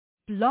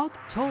Blog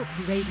Talk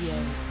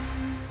Radio.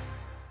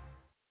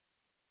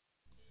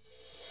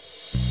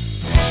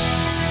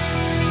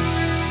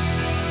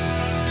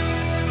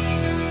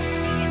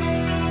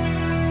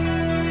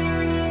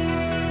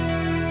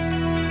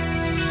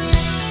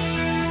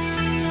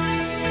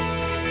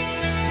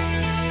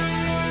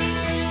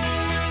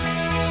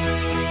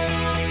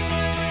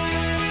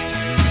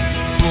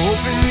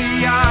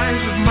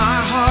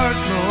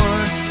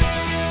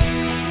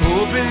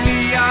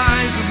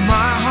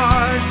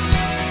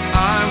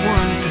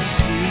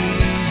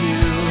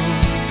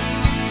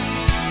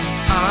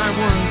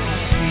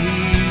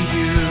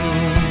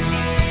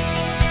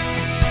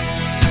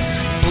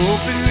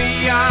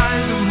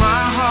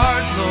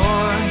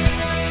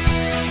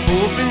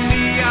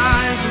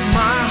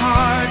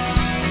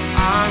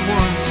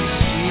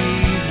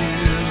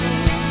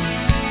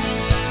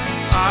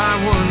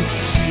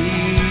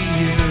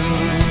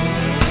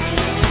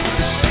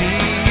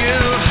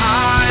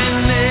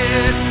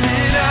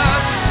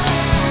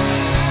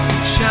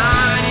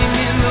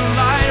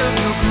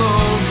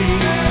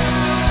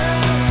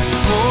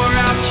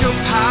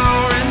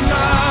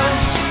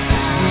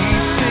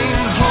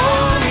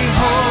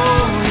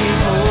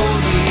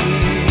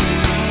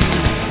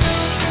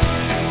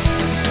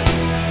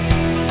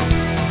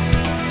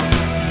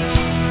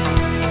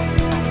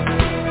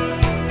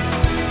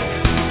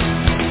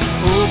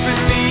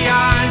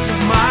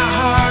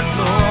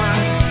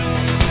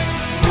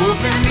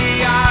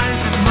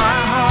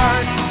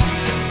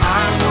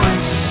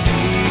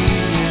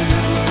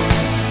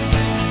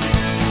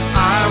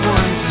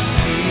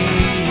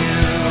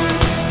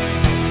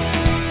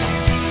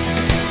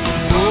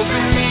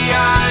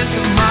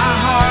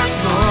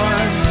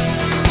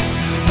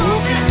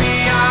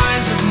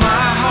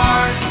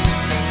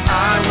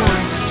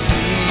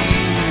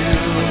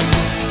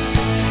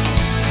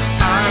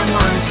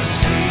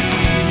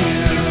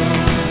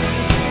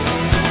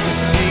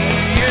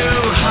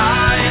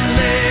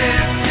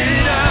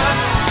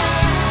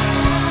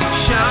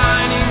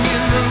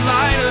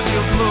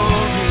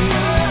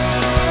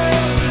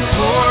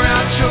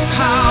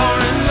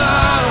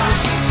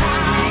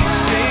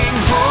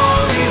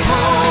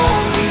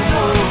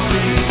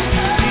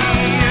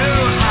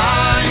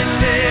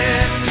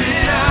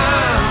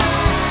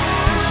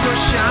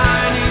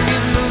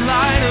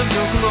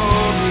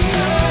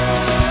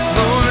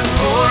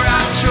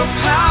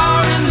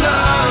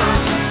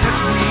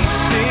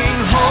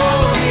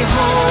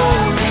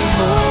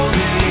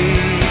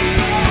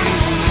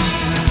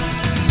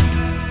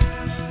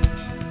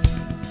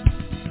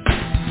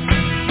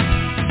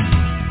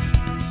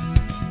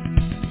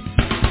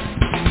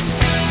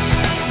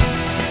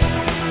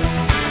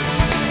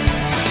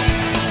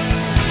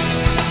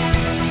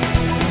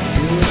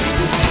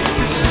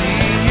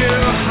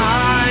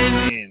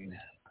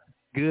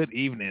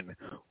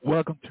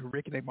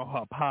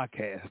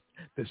 Podcast,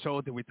 the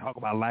show that we talk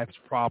about life's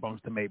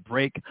problems that may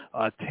break,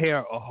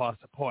 tear, or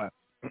hearts apart.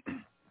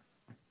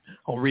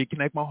 On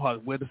Reconnect My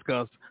Heart, we'll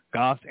discuss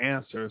God's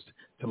answers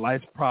to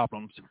life's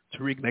problems to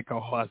reconnect our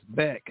hearts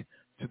back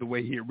to the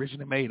way He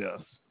originally made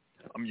us.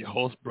 I'm your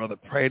host, Brother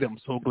Prater. I'm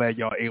so glad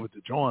y'all are able to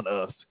join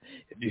us.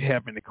 If you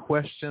have any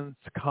questions,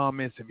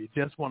 comments, if you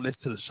just want to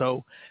listen to the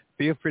show,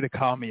 feel free to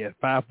call me at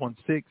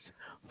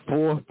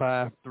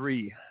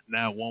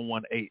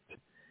 516-453-9118.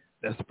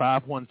 That's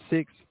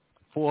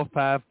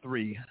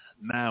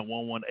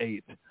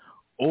 516-453-9118,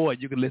 or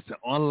you can listen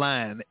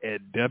online at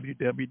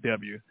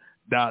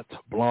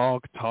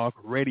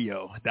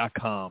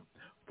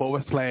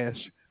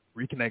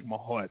www.blogtalkradio.com/Reconnect My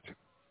Heart.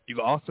 You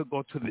can also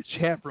go to the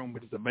chat room,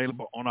 which is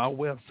available on our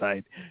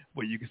website,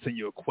 where you can send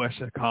your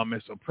questions,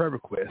 comments, or prayer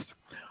requests.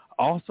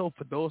 Also,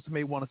 for those who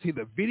may want to see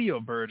the video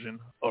version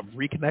of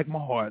Reconnect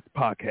My Heart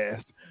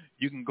podcast,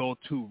 you can go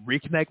to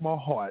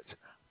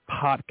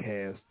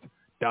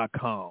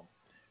reconnectmyheartpodcast.com.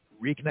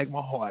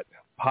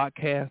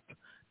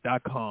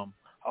 reconnectmyheartpodcast.com.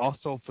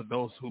 Also, for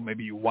those who may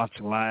be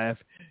watching live,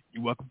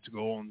 you're welcome to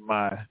go on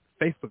my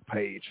Facebook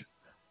page,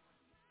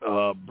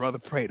 Brother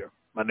Prater.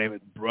 My name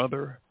is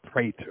Brother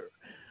Prater.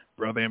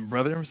 Brother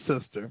and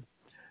sister,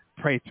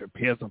 Prater.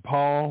 P as in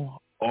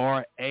Paul,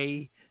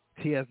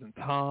 R-A-T as in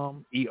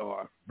Tom,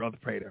 E-R, Brother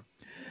Prater.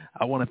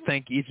 I want to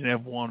thank each and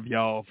every one of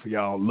y'all for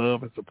y'all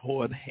love and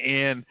support.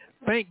 And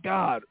thank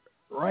God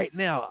right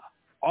now,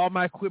 all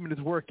my equipment is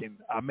working.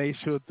 I made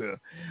sure to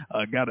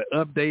got an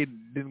update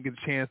and didn't get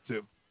a chance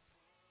to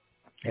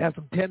have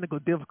some technical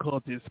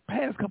difficulties the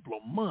past couple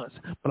of months.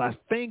 But I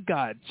thank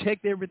God,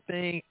 checked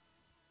everything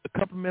a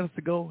couple of minutes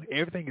ago.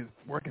 Everything is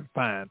working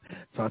fine.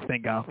 So I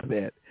thank God for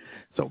that.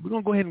 So we're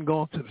going to go ahead and go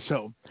on to the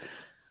show.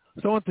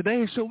 So on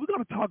today's show, we're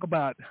going to talk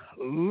about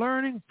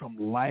learning from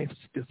life's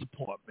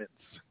disappointments.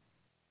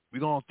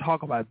 We're going to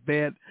talk about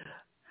that,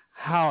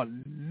 how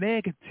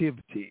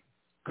negativity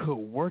could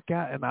work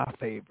out in our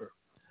favor.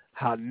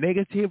 How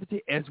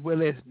negativity as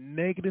well as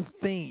negative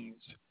things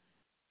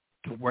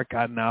can work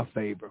out in our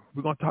favor.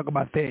 We're going to talk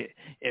about that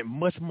and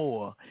much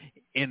more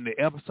in the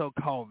episode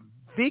called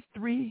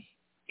Victory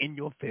in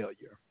Your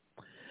Failure.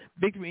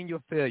 Victory in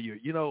Your Failure.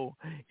 You know,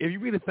 if you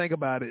really think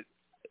about it,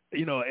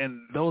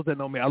 and those that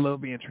know me, I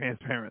love being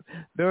transparent.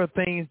 There are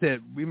things that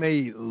we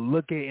may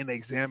look at and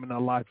examine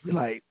our life. We're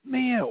like,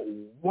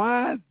 man,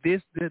 why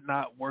this did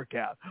not work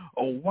out?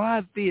 Or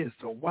why this?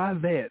 Or why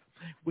that?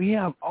 We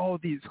have all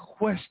these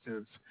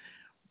questions.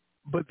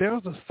 But there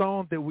was a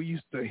song that we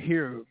used to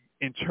hear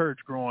in church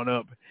growing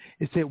up.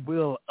 It said,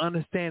 we'll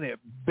understand it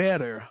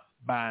better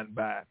by and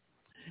by.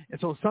 And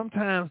so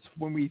sometimes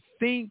when we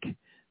think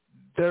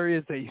there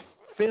is a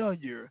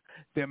failure,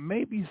 there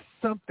may be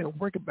something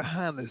working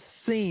behind the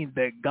scenes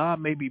that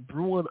God may be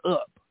brewing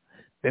up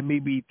that may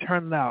be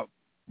turning out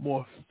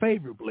more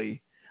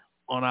favorably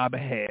on our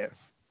behalf.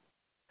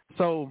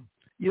 So,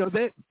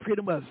 that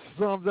pretty much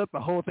sums up the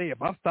whole thing.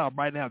 If I stop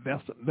right now,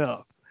 that's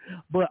enough.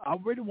 But I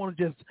really want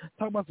to just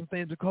talk about some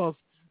things because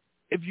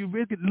if you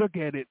really look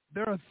at it,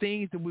 there are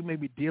things that we may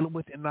be dealing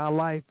with in our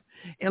life.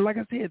 And like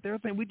I said, there are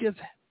things we just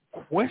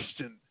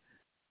question.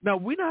 Now,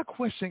 we're not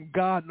questioning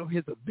God nor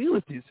his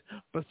abilities,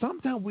 but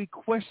sometimes we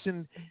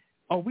question,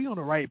 are we on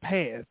the right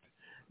path?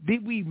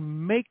 Did we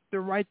make the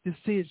right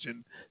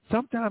decision?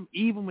 Sometimes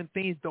even when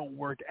things don't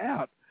work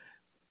out,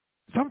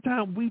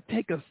 sometimes we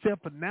take a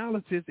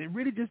self-analysis and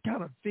really just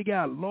kind of figure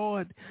out,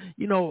 Lord,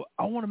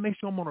 I want to make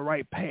sure I'm on the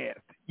right path,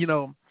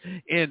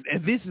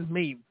 and this is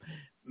me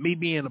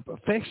being a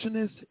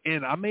perfectionist,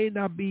 and I may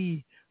not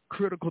be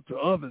critical to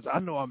others. I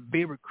know I'm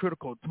very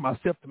critical to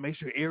myself to make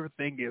sure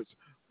everything is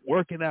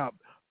working out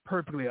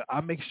perfectly.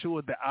 I make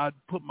sure that I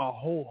put my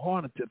whole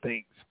heart into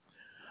things.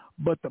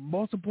 But the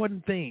most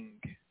important thing,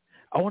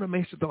 I want to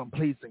make sure that I'm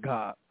pleasing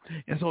God.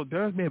 And so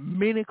there's been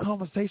many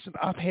conversations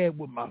I've had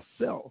with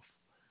myself.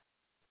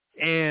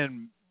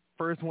 And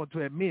first want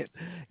to admit,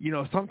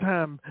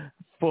 sometimes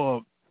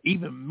for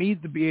even me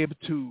to be able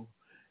to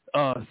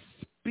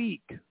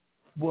speak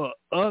what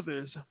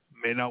others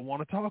may not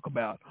want to talk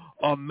about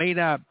or may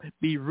not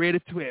be ready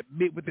to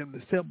admit within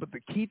themselves. But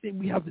the key thing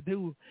we have to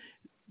do,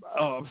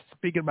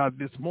 speaking about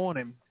this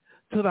morning,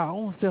 to our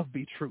own self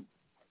be true.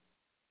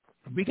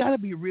 We got to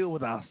be real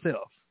with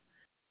ourselves.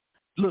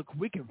 Look,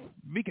 we can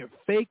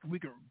fake, we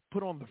can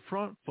put on the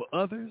front for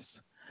others,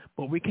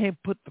 but we can't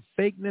put the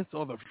fakeness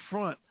or the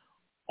front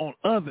on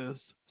others.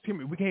 Excuse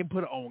me, we can't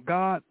put it on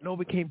God. No,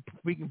 we can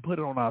put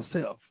it on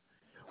ourselves.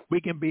 We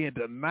can be in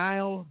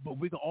denial, but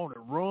we can only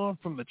run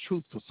from the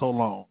truth for so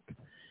long.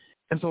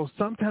 And so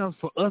sometimes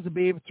for us to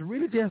be able to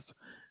really just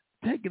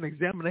take an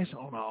examination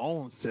on our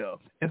own self,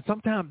 and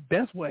sometimes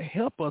that's what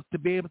helps us to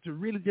be able to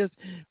really just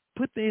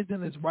put things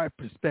in its right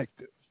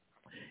perspective.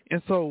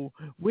 And so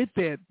with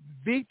that,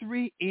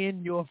 victory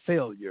in your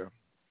failure.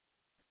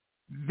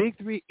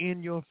 Victory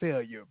in your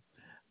failure.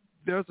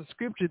 There's a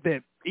scripture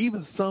that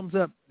even sums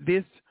up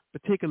this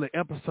particular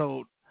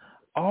episode.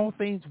 All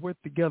things work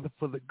together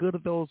for the good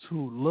of those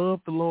who love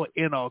the Lord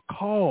and are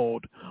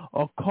called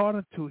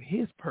according to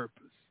his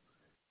purpose.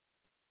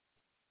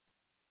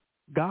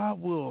 God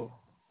will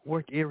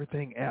work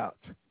everything out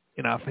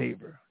in our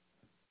favor.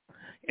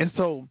 And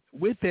so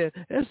with that,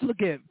 let's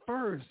look at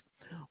first,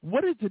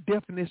 what is the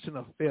definition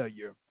of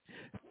failure?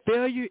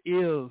 Failure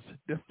is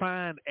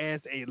defined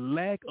as a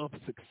lack of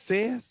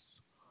success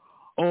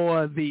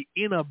or the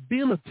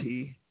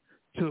inability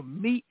to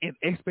meet an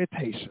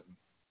expectation.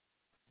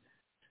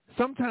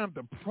 Sometimes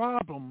the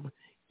problem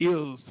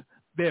is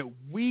that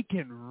we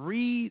can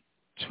read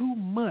too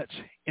much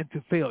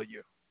into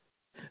failure.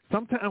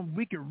 Sometimes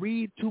we can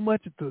read too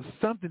much into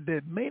something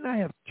that may not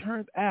have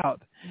turned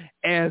out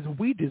as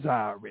we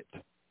desire it.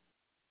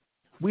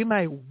 We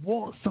might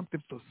want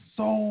something for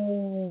so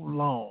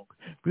long.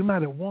 We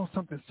might have want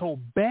something so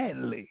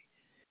badly,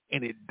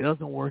 and it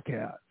doesn't work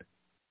out.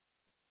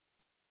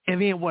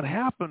 And then what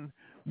happened,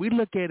 we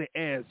look at it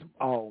as,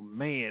 oh,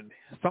 man,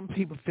 some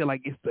people feel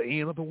like it's the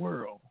end of the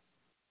world.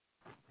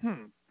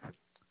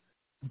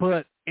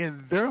 But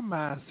in their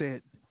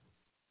mindset,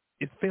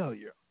 it's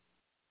failure.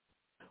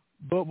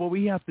 But what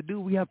we have to do,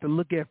 we have to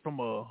look at from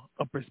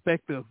a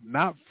perspective,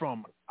 not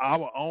from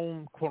our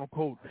own, quote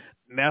unquote,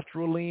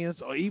 natural lens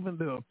or even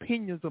the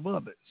opinions of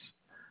others,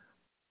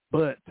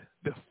 but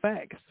the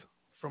facts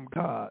from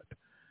God.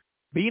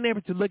 Being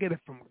able to look at it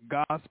from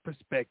God's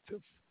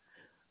perspective,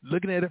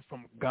 looking at it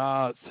from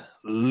God's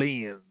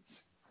lens.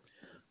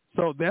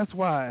 So that's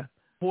why,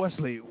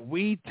 fortunately,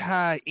 we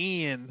tie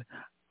in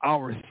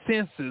our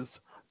senses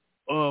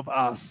of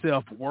our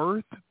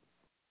self-worth,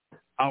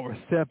 our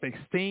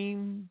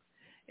self-esteem,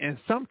 and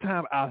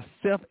sometimes our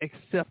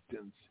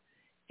self-acceptance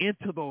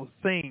into those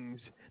things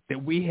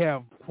that we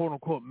have, quote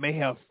unquote, may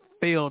have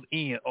failed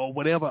in, or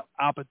whatever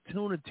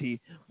opportunity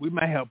we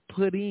may have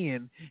put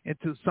in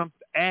into some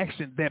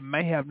action that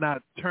may have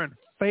not turned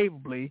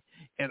favorably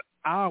in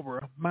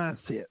our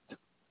mindset.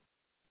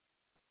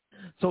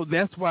 So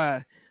that's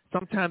why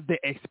sometimes the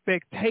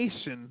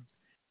expectation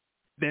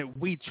that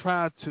we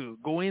try to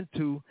go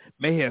into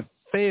may have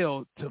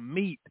failed to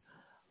meet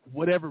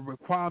whatever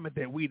requirement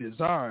that we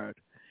desired.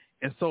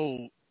 And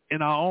so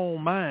in our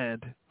own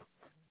mind,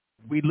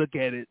 we look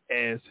at it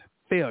as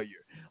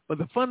failure. But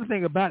the funny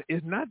thing about it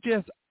is not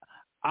just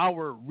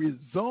our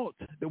result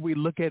that we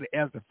look at it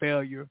as a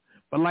failure,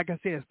 But like I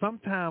said,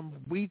 sometimes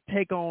we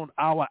take on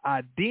our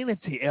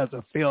identity as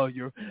a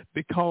failure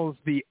because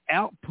the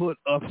output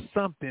of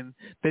something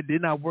that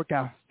did not work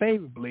out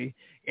favorably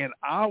in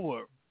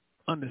our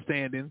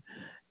understanding,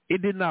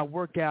 it did not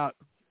work out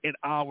in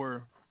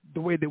the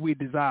way that we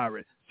desire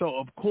it. So,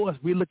 of course,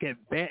 we look at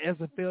that as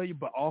a failure,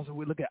 but also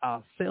we look at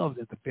ourselves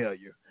as a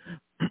failure.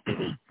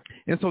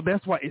 And so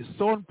that's why it's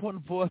so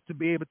important for us to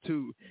be able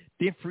to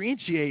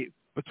differentiate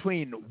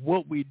between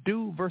what we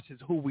do versus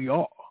who we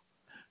are.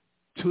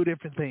 Two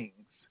different things.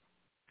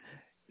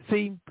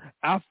 See,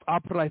 I'll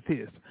put it like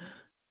this.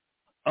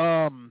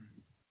 I'm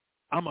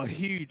a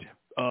huge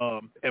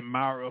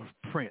admirer of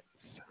Prince,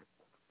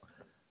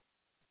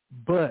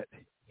 but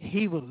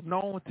he was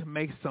known to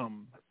make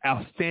some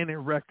outstanding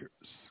records.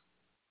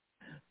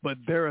 But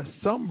there are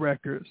some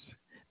records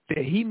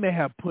that he may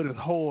have put his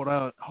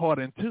heart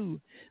into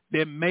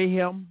that made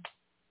him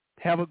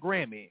have a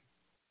Grammy,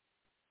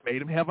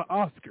 made him have an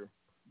Oscar.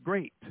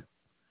 Great.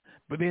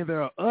 But then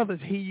there are others,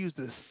 he used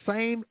the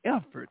same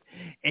effort,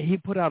 and he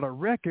put out a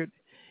record,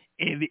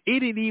 and it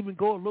didn't even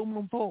go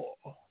aluminum foil.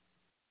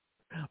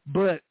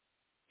 But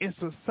in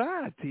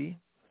society,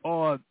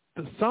 or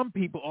to some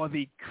people, or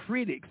the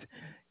critics,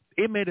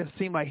 it made it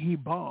seem like he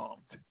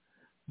bombed.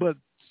 But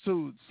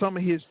to some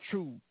of his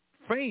true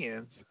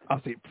fans,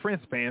 I'll say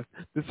Prince fans,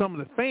 to some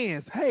of the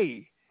fans,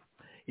 hey,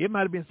 it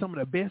might have been some of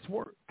the best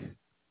work.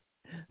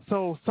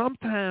 So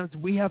sometimes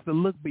we have to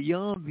look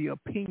beyond the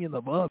opinion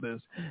of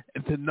others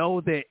and to know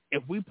that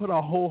if we put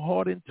our whole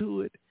heart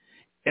into it,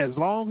 as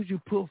long as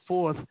you put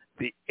forth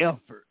the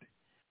effort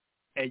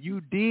and you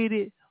did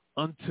it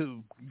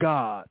unto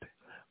God,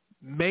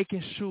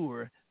 making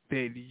sure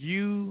that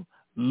you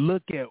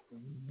look at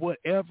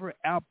whatever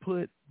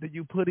output that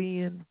you put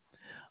in,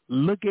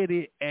 look at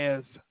it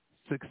as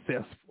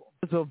successful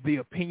because of the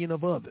opinion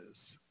of others.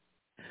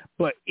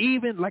 But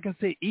even, like I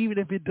said, even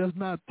if it does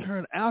not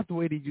turn out the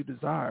way that you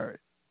desire it,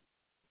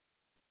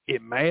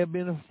 it may have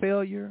been a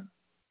failure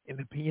in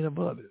the opinion of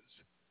others.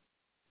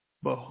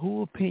 But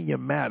whose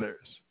opinion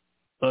matters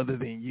other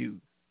than you,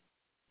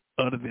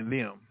 other than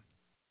them?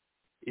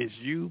 It's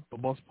you, but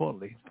most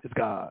importantly, it's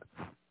God.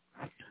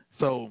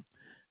 So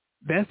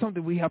that's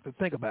something we have to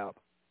think about.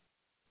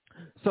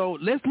 So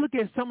let's look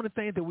at some of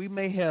the things that we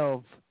may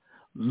have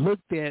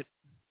looked at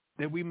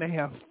that we may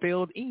have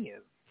failed in,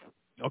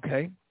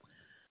 okay?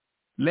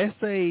 Let's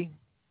say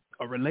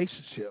a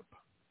relationship.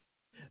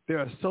 There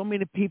are so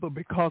many people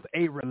because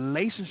a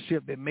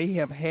relationship that may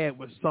have had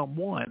with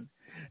someone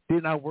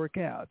did not work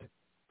out.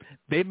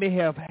 They may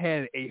have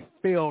had a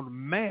failed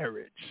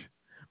marriage,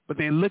 but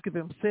they look at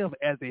themselves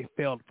as a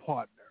failed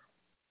partner.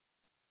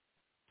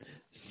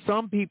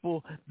 Some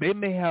people, they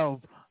may have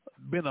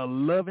been a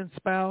loving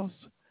spouse,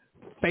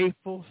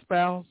 faithful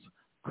spouse,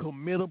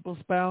 committable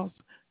spouse,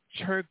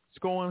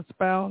 church-going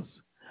spouse,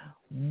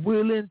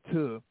 willing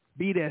to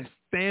be that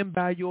stand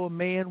by your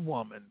man,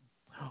 woman,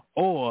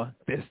 or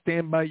that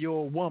stand by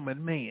your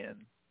woman, man.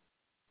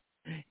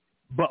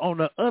 But on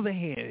the other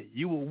hand,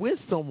 you were with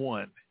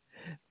someone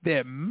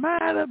that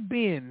might have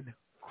been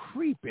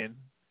creeping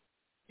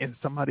in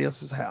somebody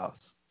else's house,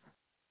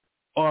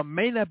 or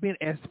may not have been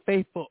as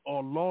faithful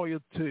or loyal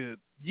to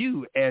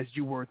you as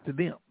you were to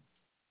them.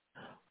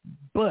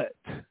 But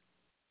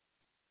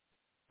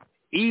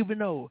even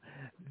though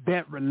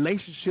that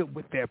relationship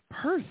with that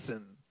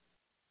person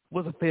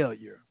was a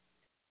failure,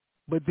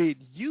 but did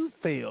you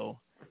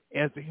fail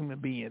as a human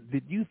being?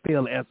 Did you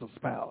fail as a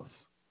spouse?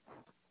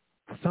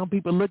 Some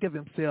people look at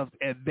themselves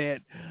at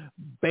that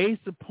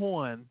based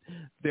upon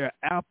their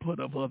output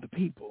of other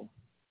people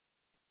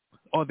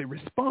or the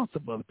response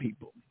of other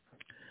people.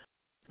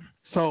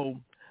 So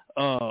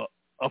a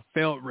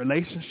failed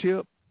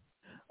relationship,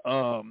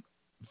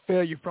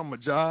 failure from a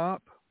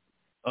job,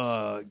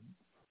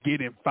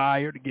 getting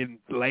fired, getting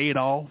laid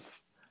off.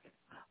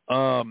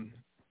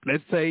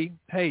 Let's say,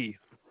 hey,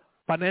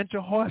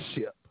 financial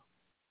hardship.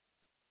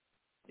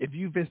 If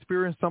you've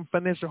experienced some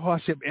financial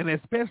hardship, and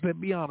especially,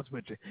 be honest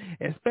with you,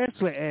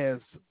 especially as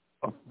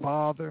a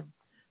father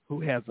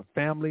who has a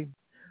family,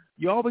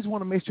 you always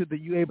want to make sure that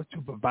you're able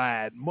to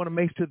provide, want to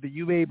make sure that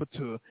you're able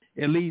to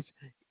at least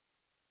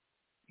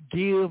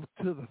give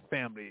to the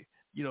family,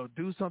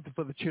 do something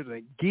for the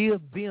children, give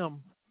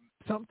them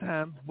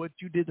sometimes what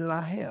you did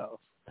not have.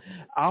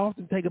 I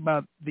often think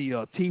about the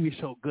TV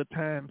show Good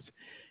Times,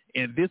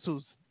 and this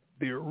was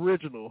the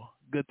original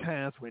Good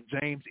Times when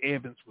James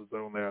Evans was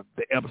on there,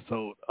 the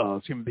episode,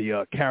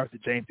 the character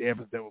James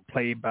Evans that was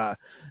played by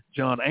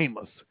John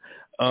Amos.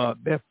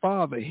 Their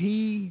father,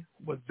 he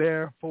was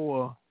there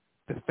for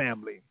the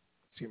family.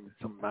 He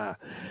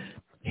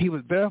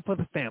was there for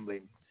the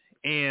family,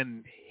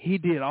 and he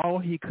did all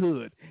he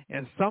could.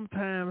 And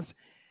sometimes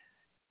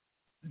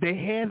they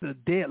had a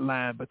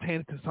deadline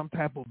pertaining to some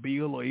type of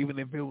bill or even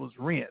if it was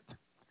rent.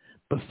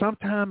 But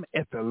sometime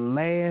at the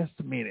last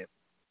minute,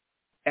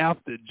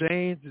 after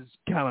James is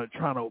kind of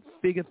trying to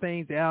figure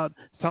things out,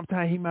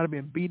 sometimes he might have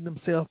been beating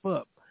himself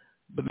up.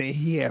 But then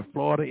he had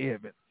Florida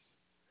Evans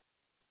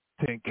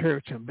to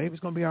encourage him. Baby,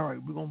 it's going to be all right.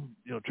 We're going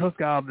to trust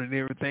God and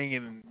everything.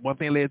 And one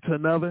thing led to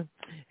another.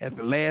 At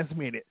the last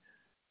minute,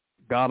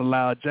 God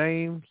allowed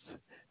James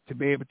to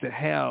be able to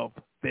have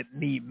that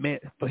need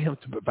met for him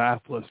to provide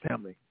for his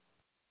family.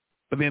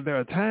 But then there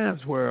are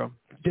times where,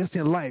 just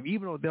in life,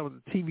 even though there was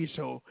a TV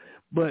show,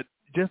 but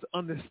just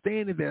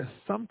understanding that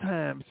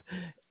sometimes,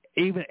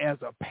 even as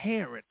a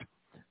parent,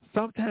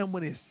 sometimes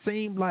when it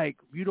seems like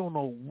you don't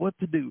know what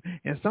to do,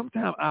 and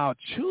sometimes our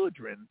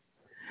children,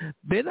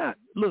 they're not,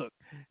 look,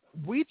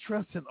 we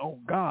trusting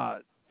on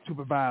God to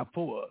provide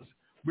for us.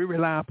 We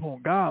rely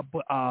upon God,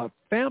 but our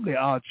family,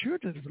 our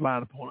children is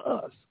relying upon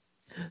us.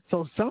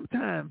 So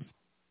sometimes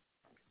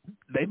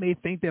they may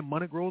think that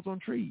money grows on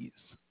trees.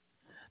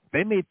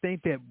 They may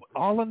think that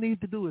all I need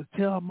to do is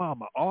tell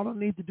mama, all I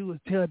need to do is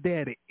tell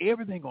daddy,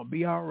 everything going to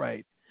be all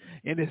right.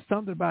 And there's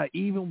something about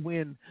even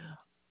when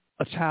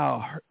a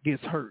child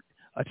gets hurt,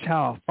 a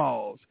child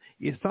falls,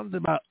 it's something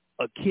about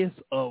a kiss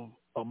of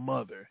a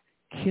mother.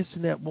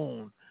 Kissing that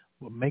wound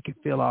will make it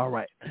feel all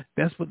right.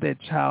 That's what that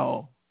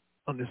child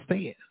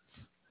understands.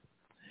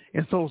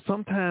 And so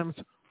sometimes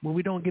when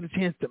we don't get a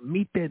chance to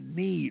meet that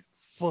need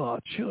for our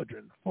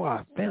children, for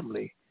our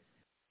family,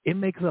 it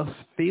makes us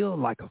feel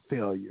like a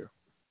failure.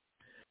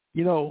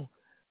 You know,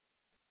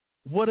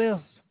 what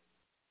else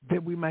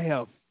that we may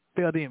have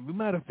failed in? We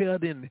might have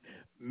failed in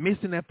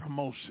missing that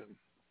promotion,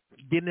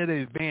 getting that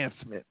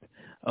advancement,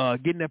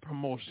 getting that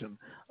promotion.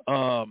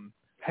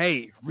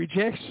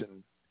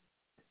 Rejection.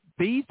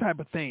 These type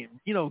of things,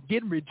 you know,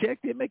 getting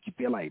rejected make you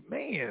feel like,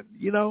 man,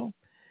 you know,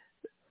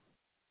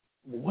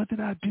 what did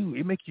I do?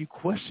 It makes you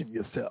question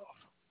yourself.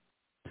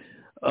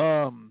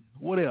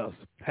 What else?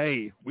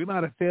 Hey, we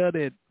might have failed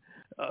at,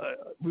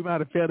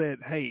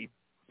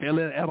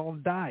 failing out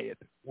on diet,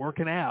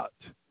 working out.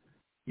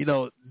 You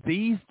know,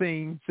 these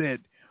things that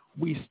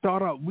we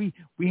start out, we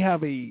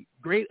have a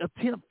great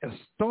attempt at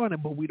starting,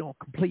 but we don't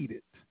complete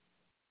it.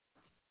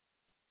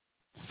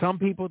 Some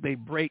people, they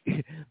break.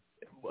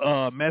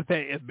 Matter of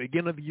fact, at the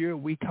beginning of the year,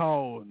 we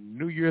call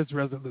New Year's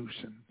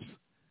resolutions.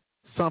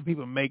 Some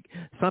people make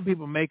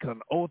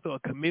an oath or a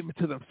commitment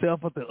to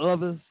themselves or to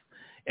others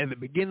at the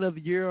beginning of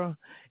the year,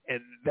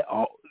 and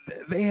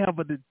they have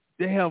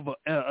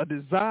a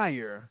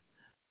desire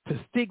to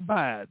stick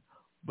by it.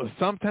 But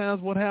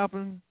sometimes what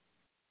happens,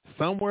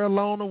 somewhere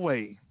along the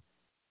way,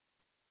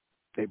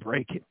 they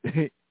break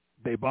it.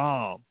 They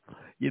bomb.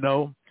 You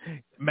know,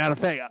 matter of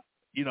fact,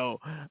 you know,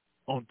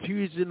 on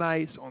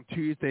Tuesdays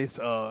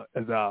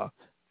as our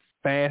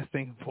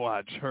fasting for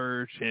our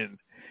church and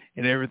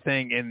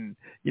everything, and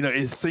you know,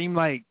 it seemed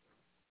like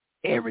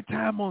every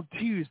time on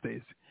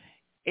Tuesdays,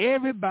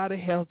 everybody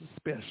has a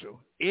special.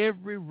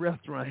 Every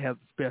restaurant has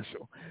a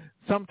special.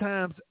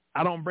 Sometimes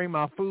I don't bring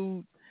my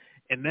food,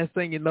 and next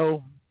thing you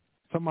know,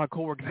 some of my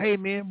coworkers, hey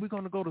man, we're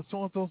gonna go to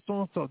so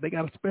and so. They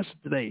got a special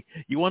today.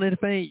 You want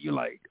anything? You're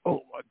like,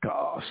 oh my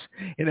gosh!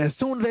 And as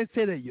soon as they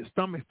say that, your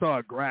stomach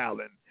start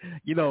growling.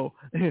 You know,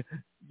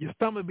 your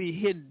stomach be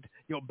hitting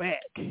your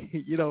back.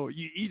 You know,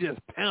 you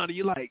just pound it.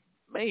 You're like,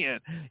 man.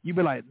 You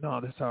be like,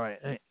 no, that's all right.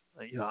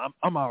 You know,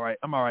 I'm all right.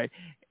 I'm all right.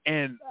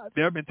 And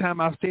there have been times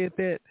I've said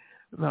that.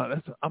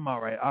 No, I'm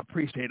all right. I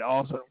appreciate it.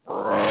 All of a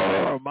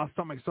sudden, my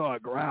stomach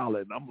started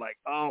growling. I'm like,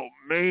 oh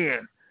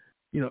man.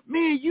 You know,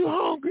 man, you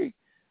hungry?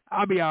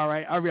 I'll be all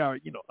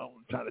right. You know, I'm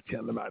trying to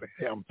tell everybody,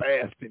 hey, I'm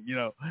fasting, you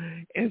know.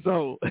 And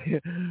so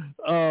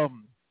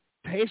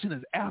temptation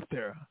is out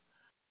there.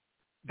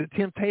 The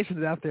temptation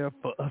is out there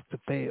for us to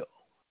fail,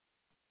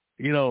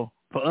 you know,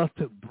 for us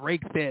to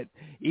break that,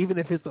 even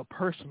if it's a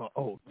personal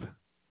oath.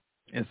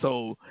 And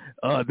so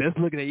that's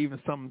looking at even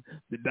some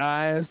the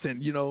diets,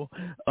 and, you know,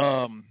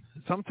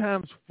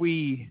 sometimes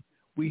we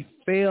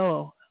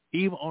fail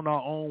even on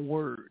our own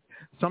word.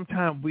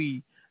 Sometimes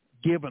we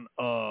give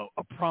a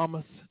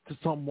promise to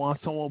someone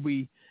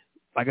we,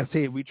 like I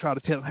said, we try to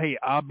tell them, hey,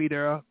 I'll be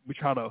there. We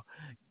try to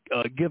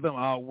give them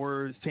our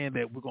word saying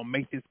that we're going to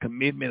make this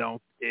commitment on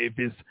if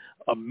it's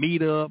a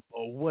meetup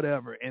or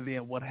whatever. And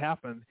then what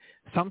happens,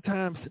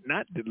 sometimes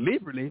not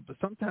deliberately, but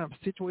sometimes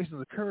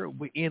situations occur,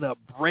 we end up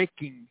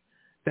breaking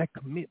that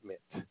commitment.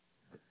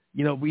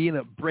 You know, we end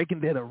up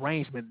breaking that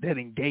arrangement, that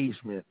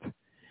engagement.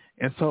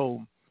 And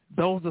so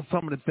those are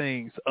some of the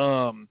things.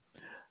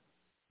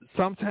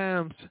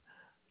 Sometimes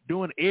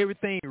doing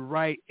everything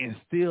right and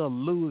still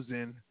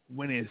losing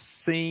when it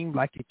seems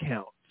like it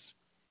counts.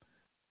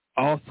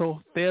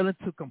 Also, failing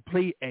to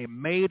complete a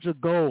major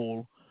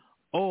goal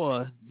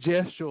or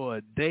just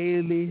your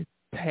daily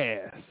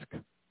task.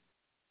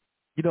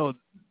 You know,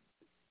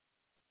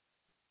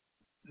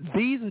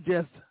 these are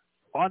just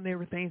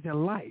ordinary things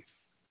in life.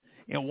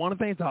 And one of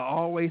the things I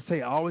always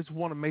say, I always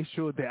want to make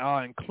sure that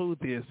I include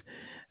this,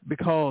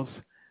 because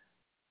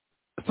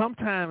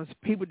sometimes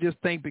people just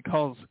think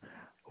because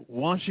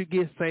once you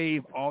get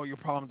saved, all your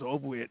problems are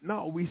over with.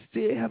 No, we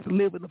still have to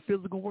live in the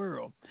physical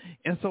world.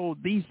 And so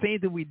these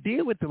things that we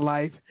deal with in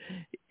life,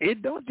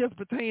 it don't just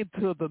pertain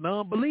to the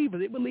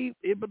non-believers.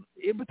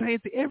 It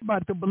pertains to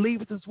everybody, the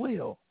believers as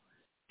well.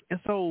 And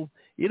so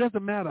it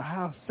doesn't matter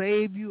how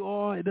saved you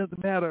are. It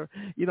doesn't matter,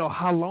 you know,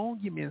 how long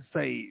you've been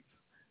saved.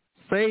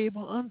 saved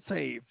or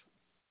unsaved,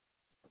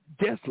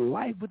 just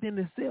life within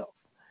itself.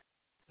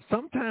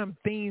 Sometimes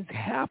things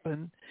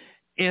happen,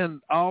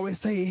 and I always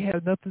say it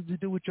has nothing to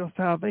do with your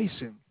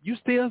salvation. You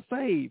still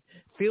saved,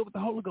 filled with the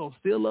Holy Ghost,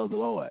 still love the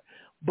Lord,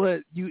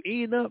 but you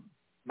end up,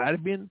 might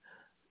have been,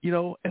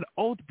 an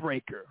oath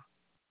breaker.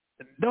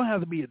 It don't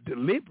have to be a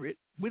deliberate.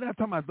 We're not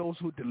talking about those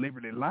who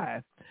deliberately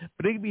lie,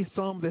 but it could be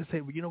some that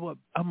say, well, you know what,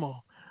 I'm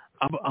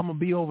gonna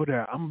be over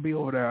there. I'm gonna be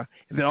over there.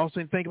 And then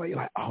also think about it, you're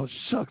like, oh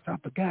shucks, I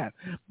forgot.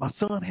 My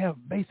son have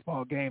a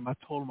baseball game I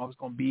told him I was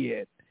gonna be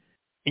at.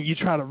 And you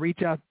try to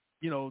reach out,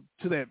 to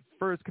that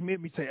first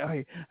commitment, say,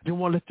 hey, I just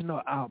want to let you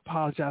know I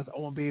apologize. I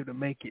won't be able to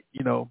make it.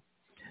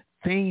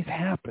 Things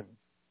happen.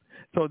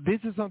 So this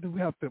is something we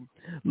have to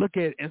look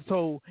at. And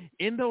so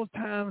in those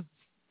times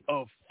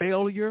of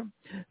failure,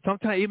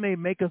 sometimes it may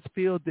make us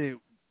feel that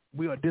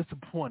we are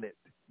disappointed.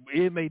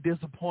 It may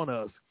disappoint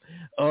us.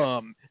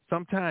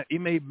 Sometimes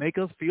it may make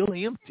us feel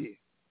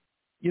empty.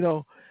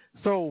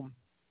 So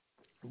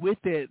with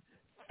that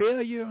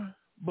failure,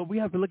 but we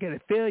have to look at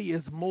it. Failure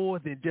is more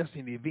than just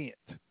an event.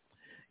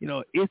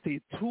 It's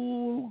a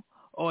tool,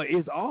 or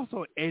it's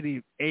also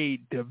a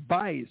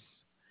device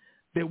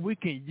that we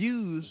can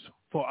use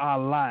for our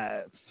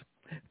lives.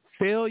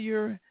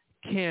 Failure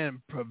can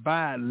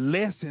provide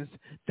lessons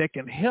that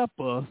can help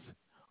us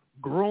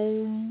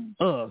groom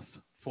us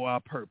for our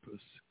purpose.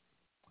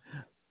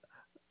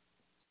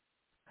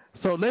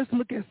 So let's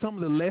look at some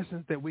of the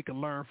lessons that we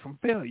can learn from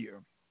failure.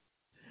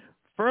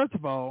 First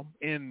of all,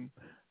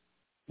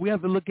 we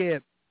have to look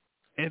at,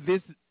 and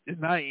this is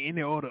not in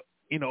the order.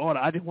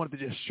 I just wanted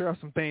to just share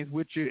some things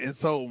with you. And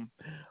so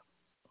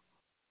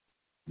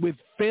with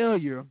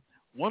failure,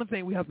 one of the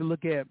things we have to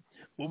look at,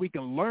 what we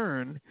can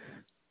learn,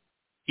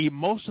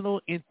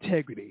 emotional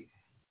integrity.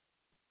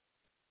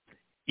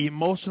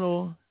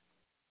 Emotional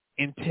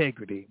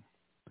integrity.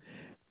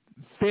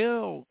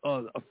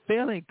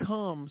 Failing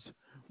comes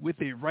with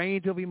a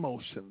range of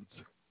emotions.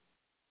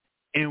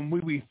 And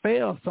when we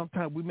fail,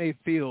 sometimes we may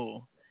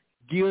feel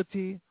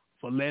guilty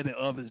for letting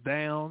others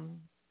down.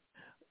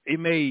 It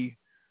may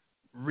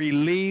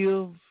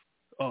relive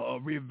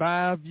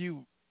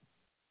you,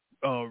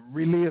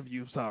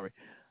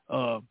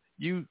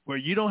 where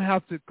you don't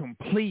have to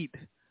complete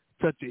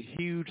such a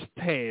huge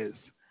task.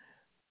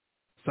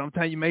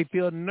 Sometimes you may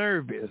feel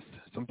nervous.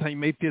 Sometimes you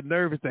may feel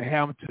nervous to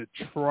have to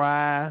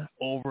try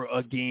over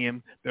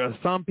again. There are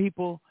some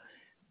people,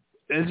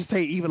 let's just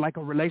say even like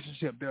a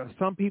relationship, there are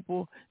some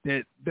people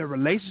that their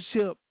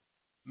relationship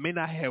may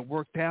not have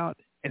worked out,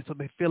 and so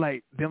they feel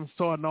like them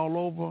starting all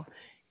over.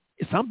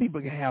 Some people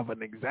can have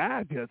an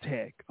anxiety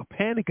attack, a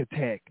panic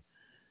attack.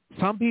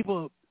 Some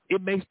people, it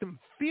makes them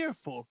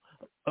fearful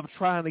of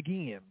trying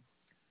again.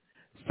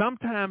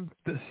 Sometimes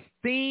the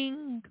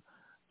sting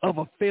of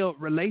a failed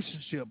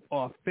relationship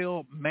or a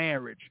failed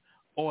marriage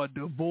or a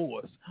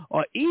divorce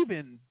or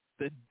even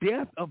the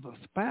death of a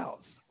spouse,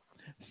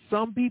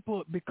 some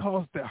people,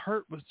 because the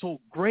hurt was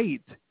so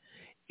great,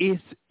 it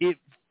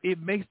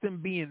makes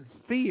them be in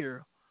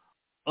fear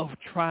of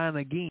trying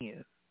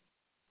again.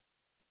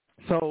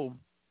 So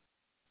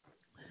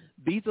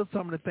these are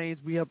some of the things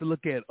we have to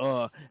look at,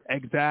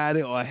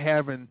 anxiety or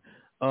having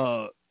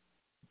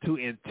to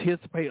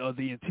anticipate, or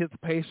the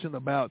anticipation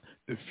about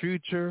the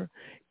future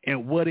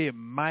and what it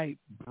might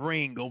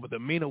bring over the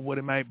meaning of what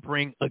it might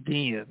bring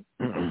again.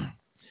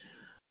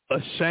 A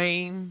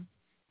shame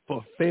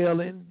for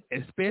failing,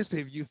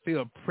 especially if you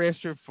feel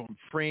pressure from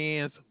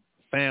friends,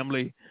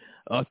 family,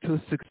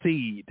 to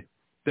succeed.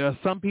 There are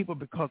some people,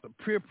 because of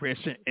peer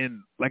pressure,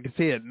 and like I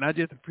said, not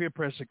just the peer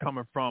pressure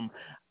coming from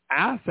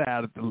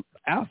outside of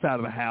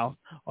the house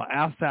or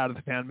outside of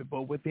the family,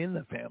 but within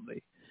the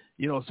family.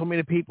 So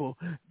many people,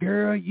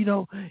 girl,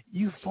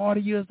 you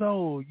 40 years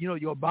old,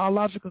 your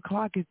biological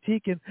clock is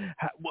ticking.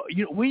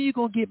 When are you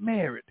going to get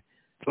married?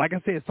 Like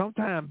I said,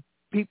 sometimes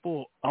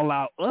people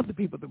allow other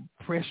people to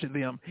pressure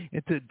them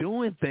into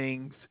doing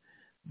things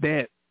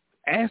that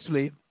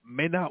actually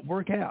may not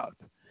work out.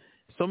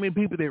 So many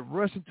people that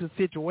rush into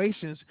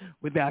situations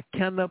without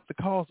counting up the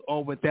cost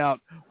or without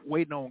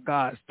waiting on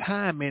God's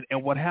timing.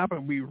 And what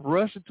happened, we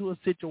rush into a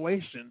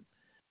situation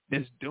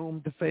that's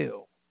doomed to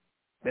fail,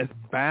 that's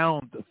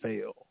bound to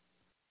fail.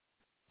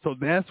 So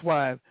that's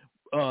why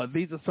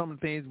these are some of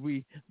the things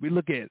we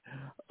look at.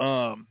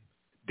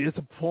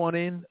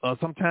 Disappointing.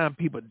 Sometimes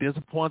people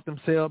disappoint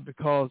themselves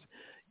because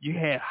you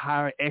had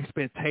higher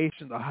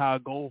expectations or higher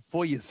goals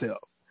for yourself.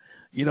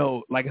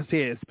 Like I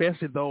said,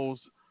 especially those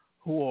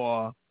who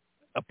are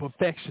a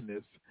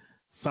perfectionist.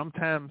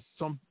 Sometimes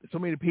so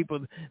many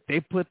people,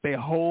 they put their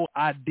whole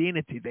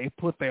identity, they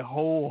put their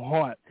whole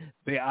heart,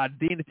 their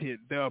identity,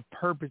 their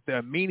purpose,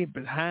 their meaning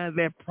behind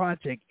that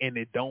project, and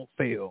it don't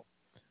fail.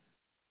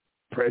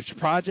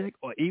 Project,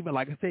 or even,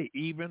 like I said,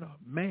 even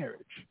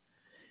marriage.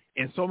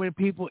 And so many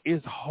people,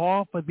 it's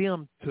hard for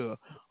them to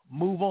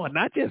move on,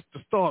 not just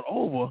to start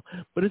over,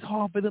 but it's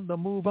hard for them to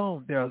move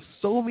on. There are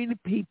so many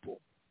people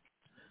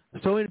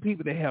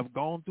that have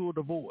gone through a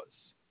divorce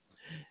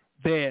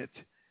that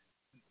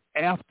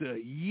after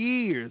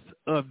years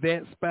of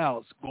that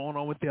spouse going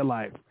on with their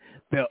life,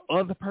 the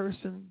other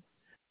person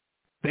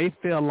they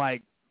feel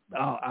like,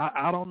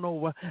 I don't know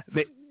what,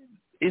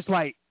 it's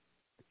like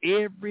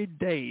every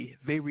day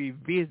they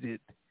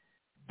revisit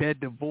that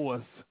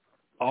divorce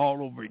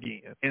all over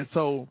again. And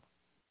so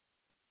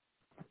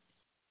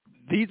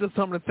these are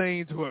some of the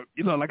things where,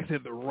 like I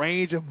said, the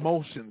range of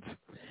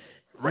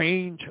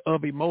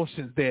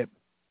emotions that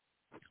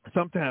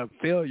sometimes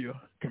failure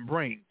can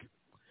bring.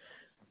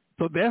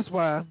 So that's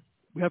why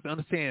we have to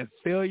understand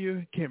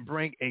failure can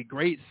bring a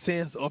great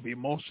sense of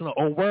emotional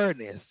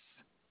awareness.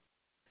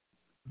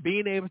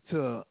 Being able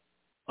to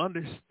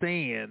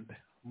understand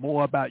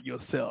more about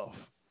yourself.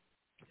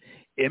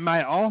 It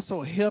might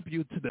also help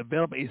you to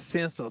develop a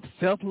sense of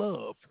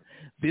self-love.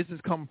 This is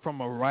coming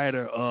from a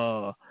writer,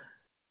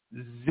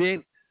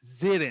 Zidane,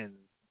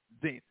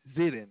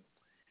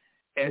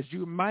 as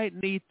you might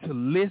need to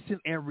listen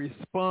and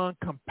respond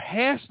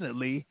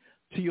compassionately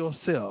to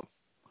yourself,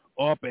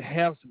 or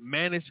perhaps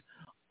manage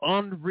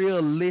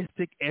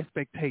unrealistic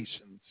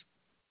expectations.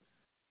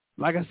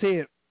 Like I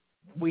said,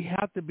 we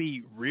have to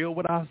be real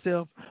with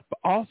ourselves, but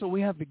also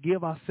we have to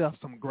give ourselves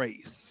some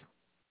grace.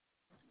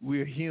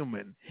 We're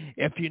human.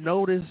 If you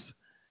notice,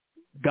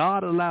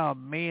 God allowed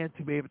man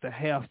to be able to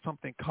have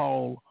something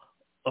called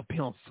a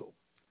pencil.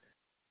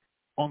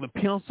 On the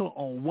pencil,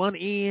 on one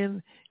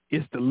end,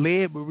 it's the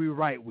lead where we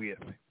write with.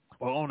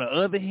 Or on the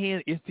other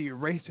hand, it's the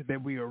eraser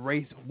that we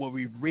erase what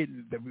we've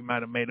written that we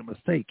might have made a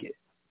mistake in.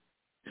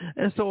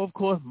 And so, of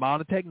course,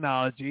 modern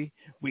technology,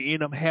 we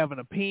end up having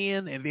a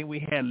pen, and then we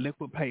had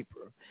liquid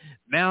paper.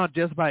 Now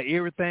just about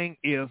everything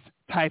is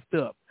typed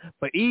up.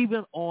 But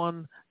even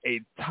on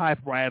a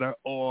typewriter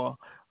or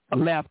a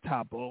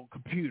laptop or a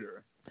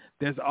computer,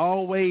 there's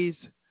always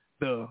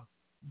the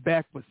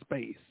backward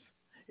space.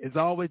 It's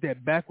always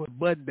that backward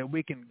button that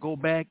we can go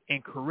back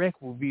and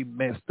correct what we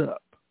messed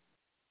up.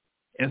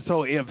 And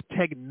so if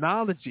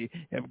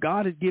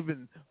God has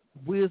given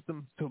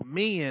wisdom to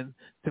men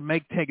to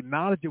make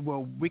technology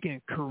where we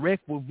can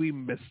correct what we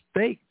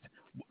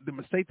the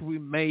mistakes we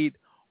made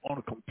on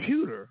a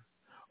computer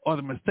or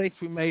the mistakes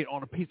we made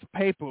on a piece of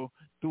paper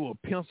through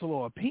a pencil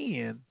or a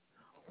pen,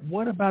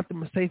 what about the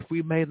mistakes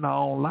we made in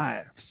our own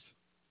lives?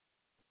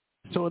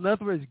 So in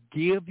other words,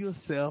 give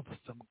yourself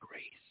some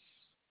grace.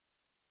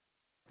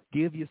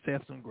 Give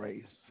yourself some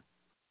grace.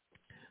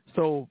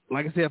 So,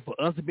 like I said, for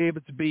us to be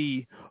able to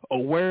be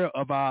aware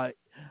of our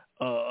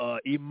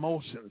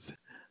emotions,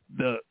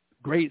 the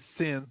great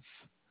sense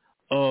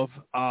of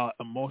our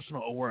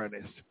emotional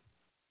awareness.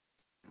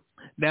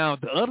 Now,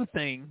 the other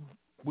thing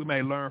we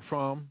may learn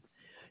from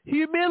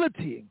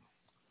humility.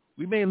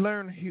 We may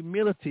learn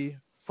humility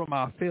from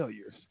our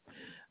failures.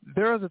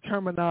 There is a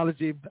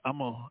terminology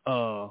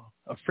a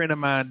friend of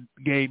mine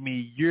gave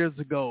me years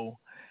ago,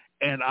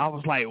 and I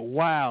was like,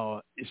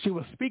 wow. She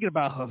was speaking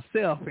about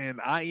herself, and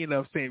I ended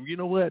up saying, you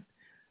know what?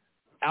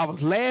 I was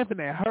laughing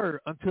at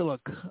her until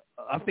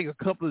I think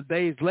a couple of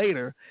days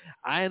later,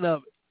 I ended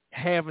up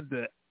having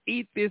to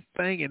eat this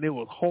thing, and it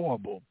was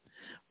horrible.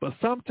 But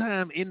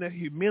sometimes in the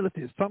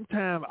humility,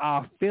 sometimes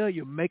our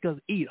failure make us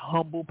eat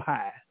humble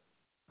pie.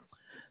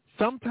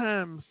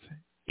 Sometimes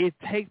it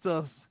takes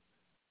us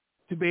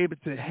to be able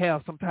to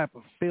have some type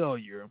of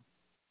failure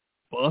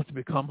for us to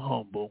become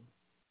humble.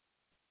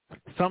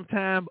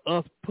 Sometimes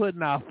us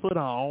putting our foot in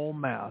our own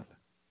mouth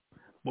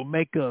will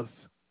make us,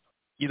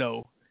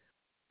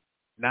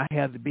 not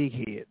have the big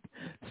head.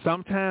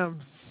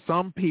 Sometimes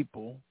some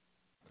people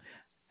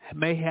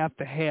may have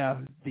to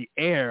have the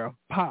air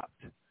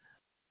popped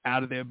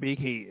out of their big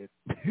head.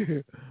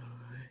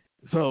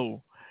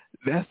 So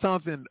that's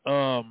something,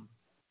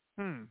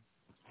 something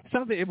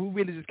if we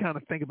really just kind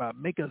of think about,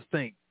 make us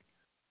think.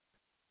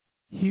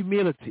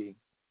 Humility.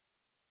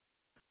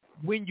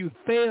 When you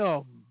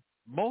fail,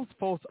 most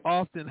folks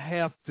often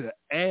have to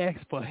ask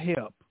for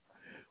help,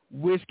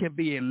 which can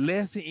be a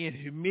lesson in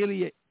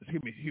humility.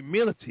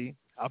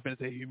 I'm going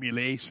to say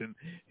humiliation.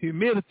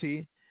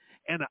 Humility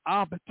and an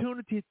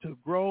opportunity to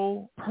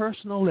grow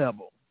personal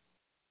level.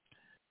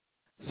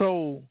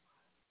 So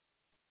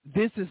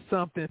this is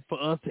something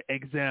for us to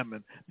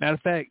examine. Matter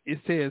of fact, it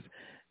says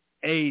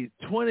a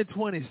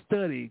 2020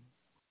 study,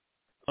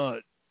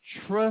 a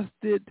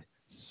trusted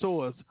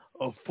source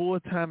of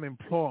full-time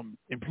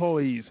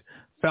employees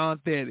found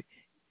that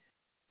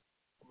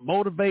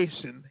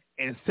motivation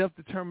and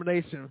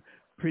self-determination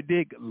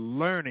predict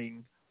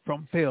learning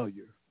from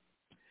failure.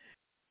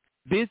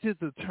 This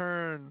in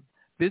turn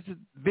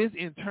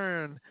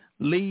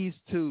leads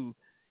to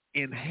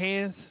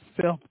enhanced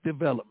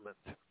self-development.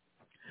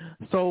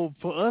 So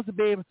for us to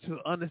be able to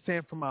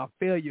understand from our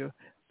failure,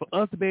 for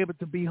us to be able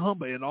to be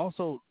humble, and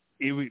also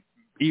it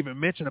even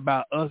mentioned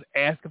about us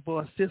asking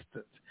for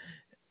assistance,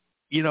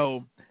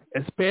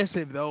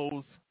 especially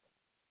those,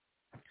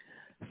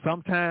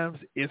 sometimes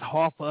it's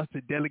hard for us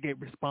to delegate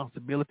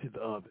responsibility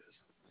to others.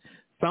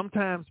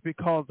 Sometimes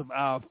because of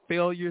our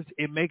failures,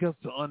 it makes us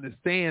to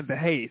understand that,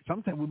 hey,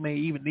 sometimes we may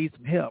even need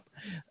some help.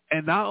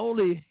 And not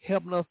only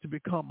helping us to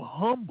become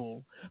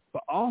humble,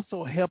 but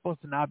also help us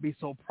to not be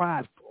so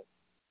prideful.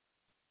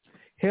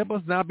 Help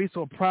us not be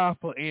so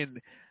prideful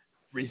in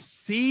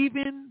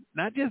receiving,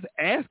 not just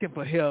asking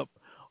for help,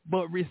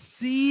 But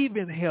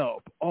receiving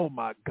help, oh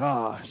my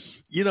gosh,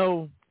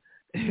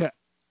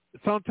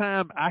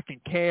 sometimes I can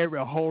carry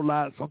a whole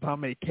lot. Sometimes I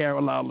may carry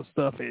a lot of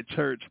stuff at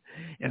church,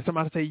 and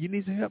somebody say, "You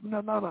need some help?"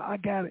 No, I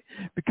got it,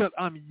 because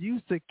I'm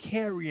used to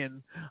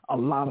carrying a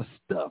lot of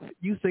stuff,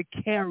 used to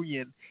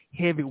carrying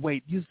heavy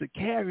weight, used to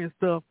carrying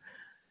stuff,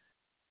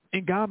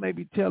 and God may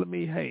be telling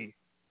me, "Hey,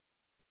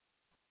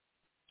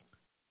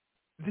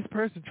 this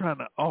person trying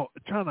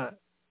to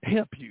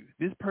help you.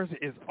 This person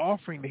is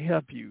offering to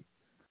help you.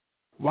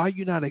 Why are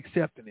you not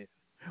accepting it?"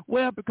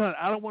 Well, because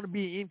I don't want to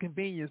be an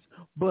inconvenience,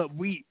 but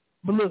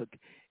look,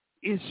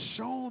 it's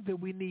shown that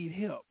we need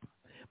help.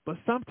 But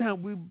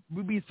sometimes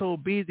we be so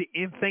busy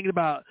in thinking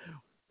about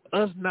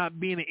us not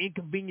being an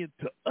inconvenience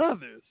to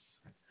others,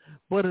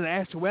 but in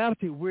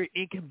actuality, we're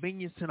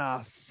inconveniencing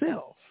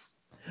ourselves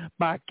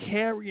by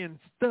carrying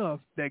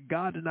stuff that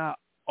God did not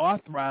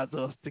authorize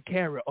us to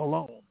carry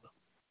alone.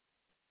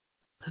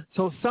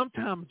 So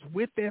sometimes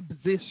with that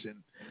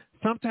position,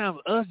 sometimes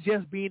us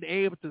just being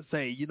able to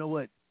say, you know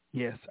what,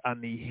 yes, I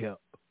need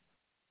help,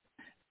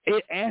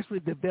 it actually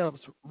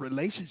develops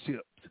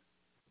relationships,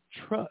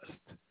 trust,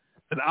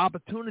 an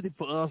opportunity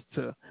for us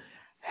to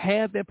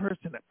have that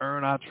person to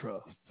earn our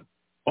trust,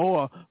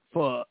 or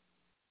for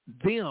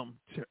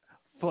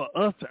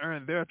us to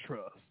earn their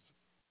trust,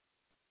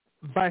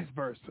 vice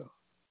versa.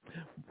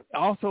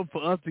 Also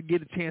for us to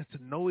get a chance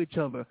to know each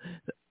other.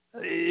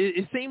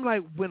 It seems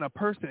like when a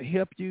person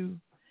helps you,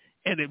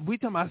 and if we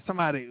talk about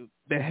somebody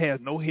that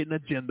has no hidden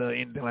agenda or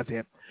anything like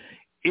that,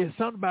 it's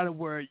something about it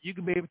where you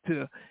can be able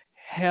to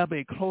have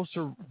a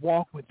closer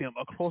walk with them,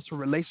 a closer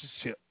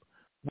relationship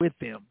with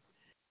them.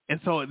 And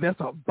so that's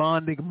a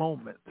bonding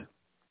moment.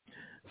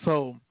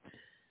 So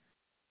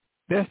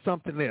that's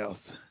something else.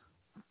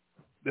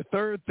 The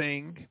third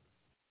thing,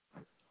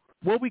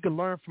 what we can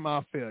learn from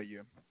our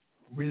failure,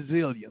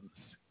 resilience.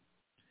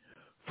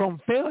 From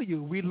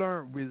failure, we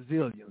learn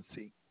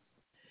resiliency.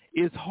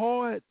 It's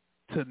hard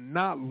to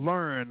not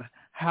learn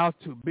how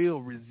to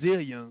build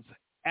resilience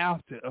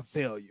after a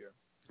failure,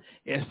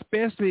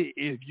 especially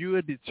if you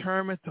are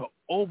determined to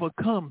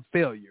overcome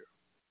failure.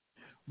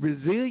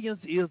 Resilience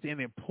is an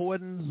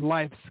important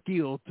life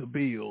skill to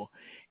build,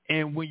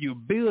 and when you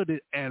build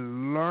it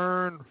and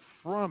learn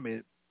from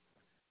it,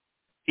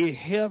 it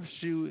helps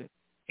you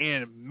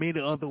in many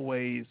other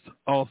ways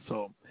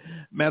also.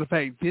 Matter of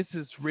fact, this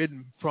is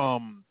written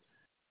from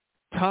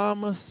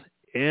Thomas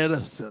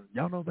Edison.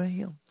 Y'all know about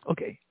him?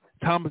 Okay.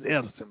 Thomas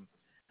Edison.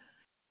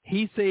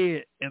 He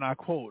said, and I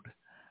quote,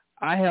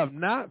 "I have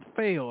not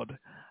failed.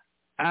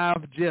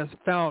 I've just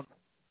found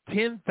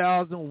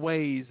 10,000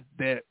 ways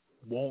that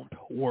won't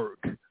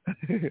work."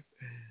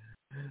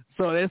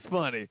 So that's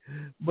funny.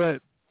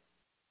 But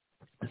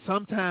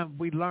sometimes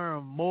we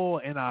learn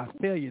more in our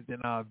failures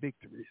than our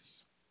victories.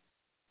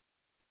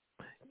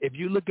 If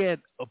you look at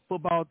a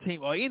football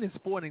team or any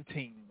sporting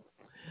team,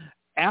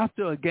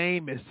 after a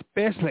game,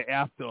 especially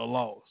after a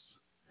loss,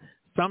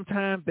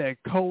 sometimes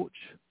that coach,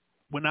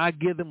 when I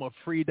give them a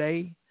free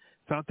day,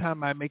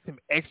 sometimes I make them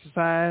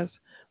exercise,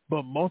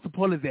 but most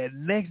importantly, that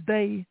next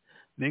day,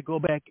 they go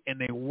back and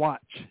they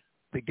watch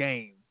the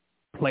game,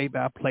 play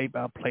by play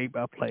by play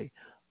by play.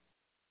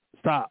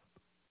 Stop.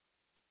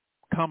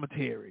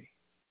 Commentary.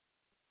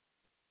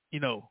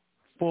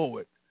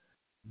 Forward,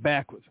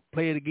 backwards,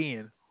 play it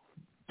again.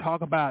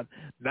 Talk about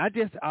not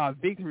just our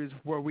victories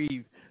where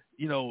we've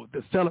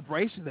the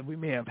celebration that we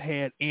may have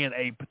had in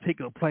a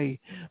particular play,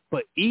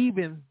 but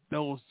even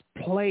those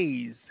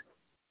plays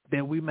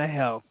that we may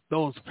have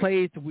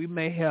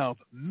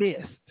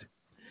missed,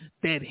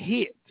 that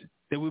hit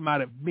that we might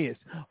have missed,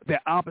 the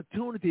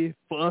opportunity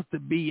for us to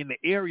be in the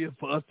area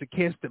for us to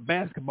catch the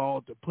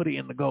basketball to put it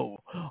in the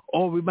goal,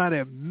 or we might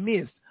have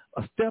missed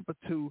a step or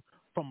two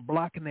from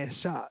blocking that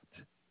shot.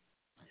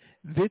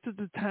 This is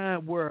the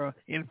time where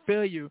in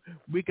failure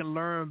we can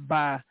learn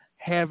by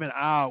having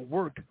our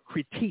work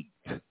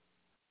critiqued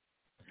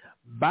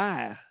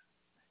by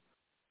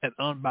an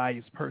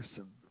unbiased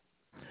person,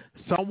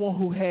 someone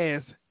who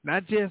has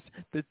not just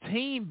the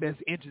team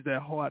best interest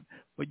at heart,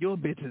 but your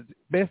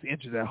best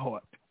interest at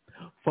heart,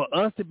 for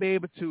us to be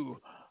able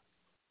to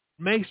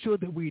make sure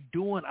that we're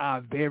doing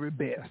our very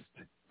best,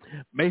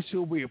 make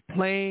sure we're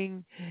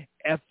playing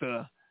at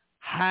the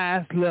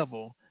highest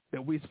level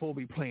that we're supposed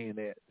to be playing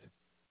at.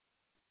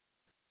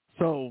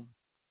 So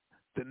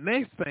the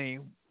next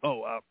thing,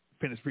 I'll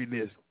finish reading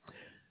this.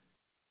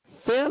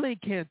 Failing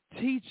can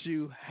teach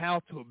you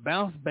how to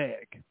bounce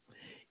back.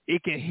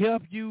 It can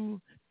help you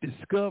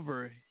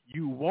discover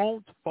you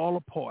won't fall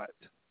apart,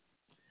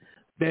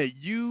 that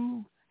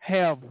you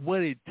have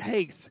what it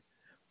takes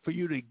for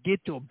you to get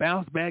your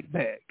bounce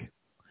back.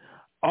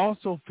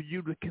 Also for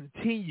you to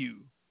continue,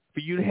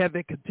 for you to have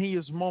that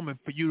continuous moment,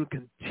 for you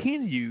to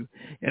continue,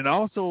 and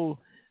also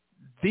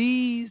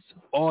these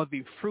are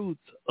the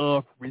fruits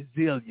of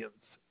resilience.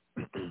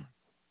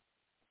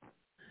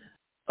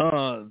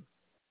 A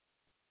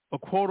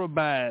quote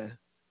by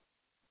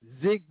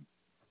Zig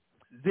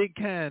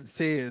Khan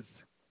says,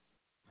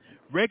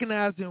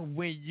 "Recognizing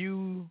when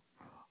you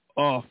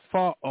are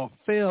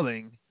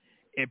failing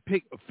and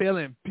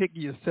failing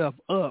picking yourself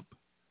up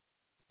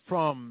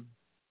from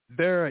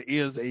there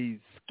is a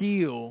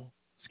skill.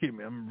 Excuse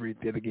me, I'm going to read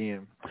that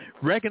again.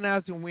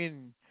 Recognizing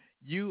when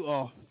you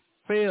are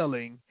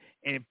failing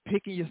and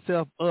picking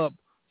yourself up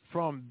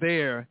from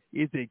there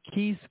is a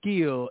key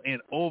skill in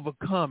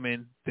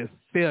overcoming the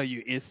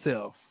failure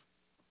itself.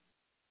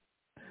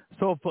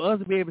 So for us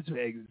to be able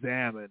to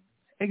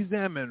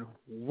examine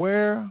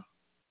where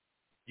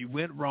you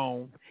went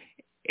wrong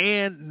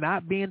and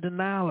not be in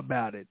denial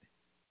about it.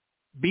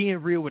 Being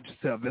real with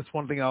yourself. That's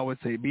one thing I always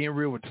say, being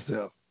real with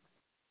yourself.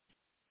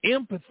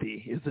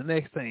 Empathy is the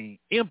next thing.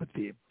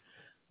 Empathy.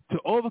 To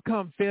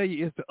overcome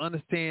failure is to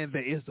understand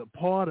that it's a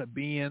part of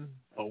being,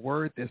 a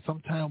word that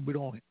sometimes we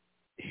don't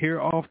hear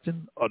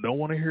often or don't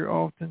want to hear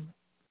often,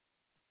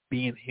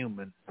 being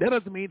human. That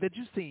doesn't mean that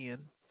you're sin.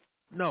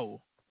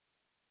 No.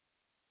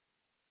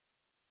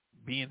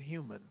 Being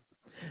human.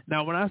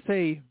 Now, when I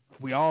say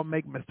we all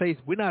make mistakes,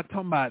 we're not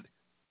talking about,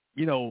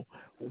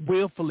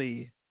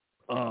 willfully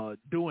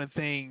doing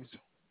things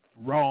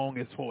wrong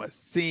as far as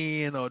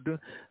sin or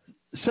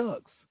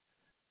shucks.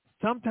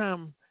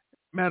 Sometimes,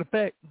 matter of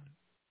fact,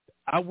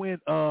 I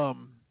went a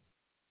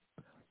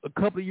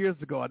couple of years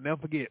ago. I'll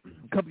never forget.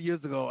 A couple of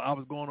years ago, I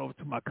was going over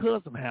to my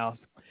cousin's house.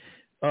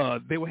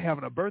 They were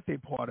having a birthday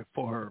party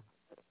for her,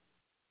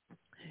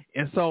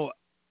 and so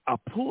I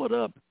pulled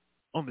up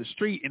on the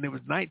street, and it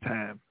was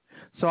nighttime.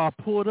 So I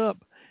pulled up,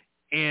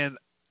 and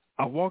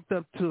I walked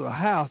up to the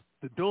house.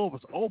 The door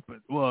was open.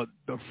 Well,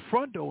 the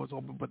front door was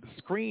open, but the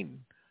screen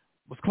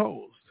was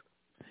closed.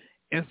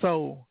 And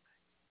so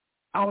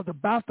I was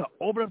about to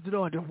open up the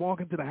door and just walk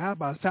into the house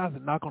by myself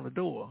and knock on the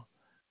door.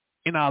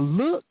 And I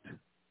looked,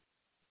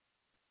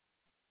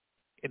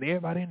 and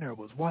everybody in there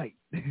was white.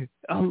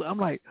 I'm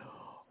like,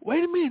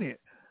 wait a minute.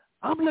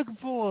 I'm looking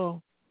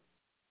for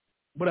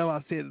whatever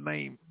I said the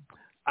name.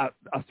 I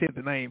said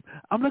the name.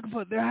 I'm looking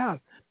for their house.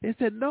 They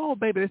said, no,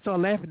 baby. They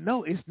started laughing.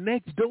 No, it's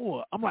next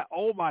door. I'm like,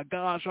 oh, my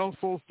gosh, I'm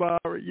so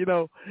sorry,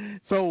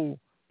 So,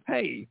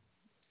 hey,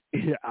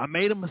 I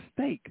made a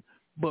mistake.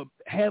 But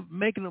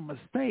making a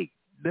mistake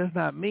does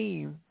not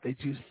mean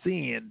that you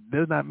sin.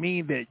 Does not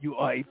mean that you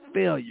are a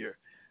failure.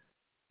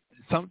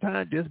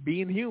 Sometimes just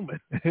being human,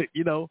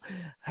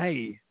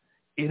 hey,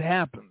 it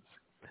happens.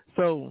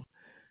 So,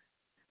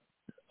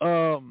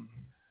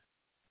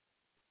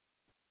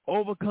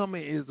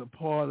 overcoming failure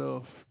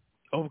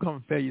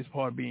is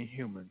part of being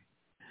human.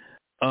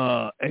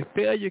 A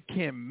failure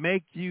can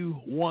make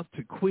you want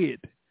to quit,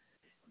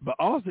 but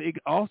it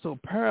also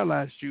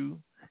paralyzes you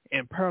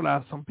and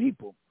paralyze some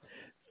people.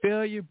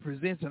 Failure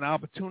presents an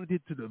opportunity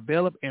to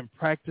develop and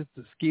practice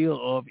the skill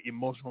of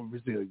emotional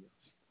resilience.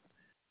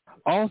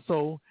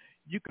 Also,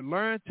 you can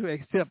learn to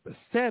accept a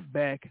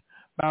setback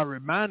by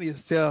reminding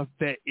yourself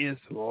that it's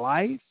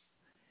life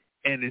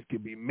and it can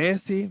be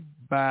messy.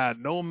 By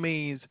no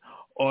means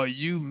are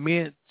you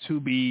meant to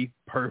be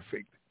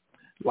perfect.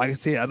 Like I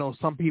said, I know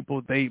some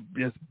people, they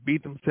just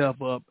beat themselves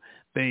up.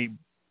 They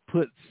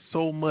put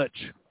so much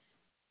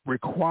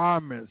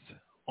requirements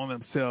on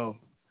themselves,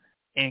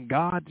 and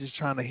God is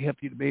trying to help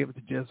you to be able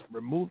to just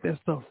remove that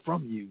stuff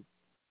from you.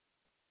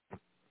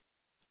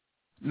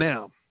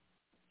 Now,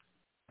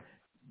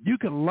 you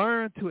can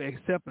learn to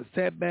accept a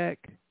setback.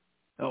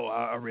 Oh,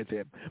 I read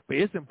that. But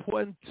it's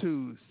important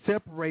to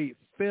separate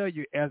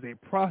failure as a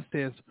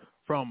process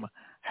from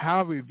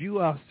how we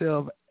view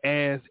ourselves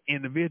as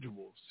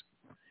individuals.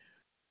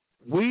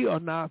 We are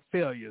not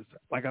failures.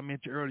 Like I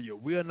mentioned earlier,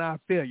 we are not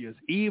failures.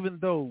 Even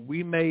though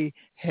we may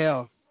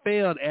have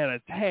failed at a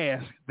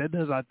task, that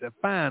does not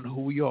define who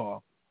we are.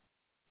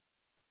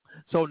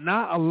 So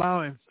not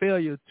allowing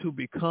failure to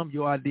become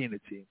your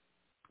identity.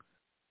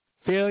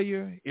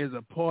 Failure is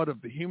a part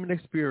of the human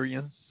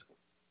experience.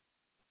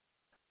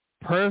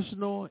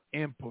 Personal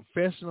and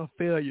professional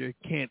failure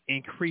can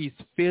increase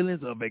feelings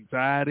of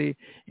anxiety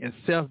and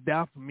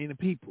self-doubt for many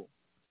people.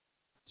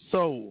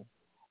 So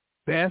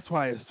that's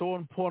why it's so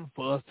important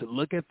for us to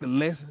look at the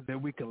lessons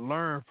that we can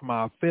learn from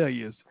our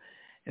failures,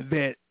 and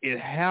that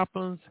it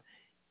happens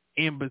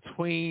in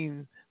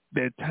between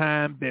the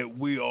time that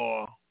we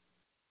are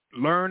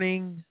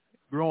learning,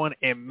 growing,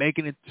 and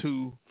making it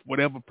to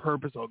whatever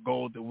purpose or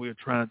goal that we're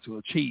trying to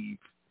achieve.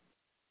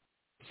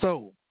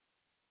 So,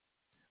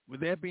 with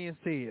that being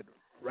said,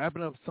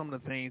 wrapping up some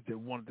of the things that I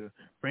wanted to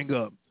bring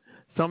up,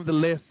 some of the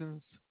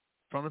lessons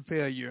from the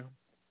failure.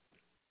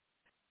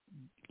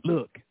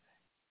 Look,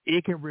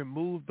 it can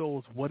remove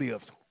those what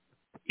ifs.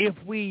 If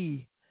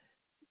we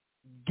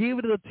give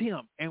it an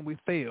attempt and we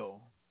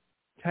fail,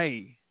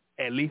 hey,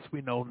 at least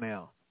we know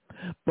now.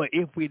 But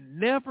if we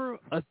never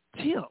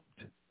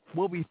attempt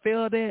what we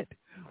failed at,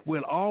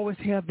 we'll always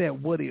have that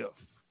what if.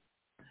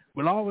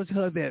 We'll always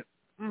have that,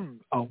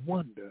 I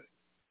wonder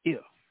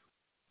if.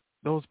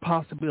 Those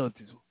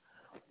possibilities.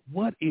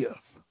 What if?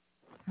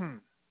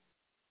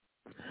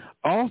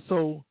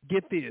 Also,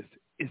 get this.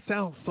 It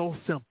sounds so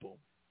simple.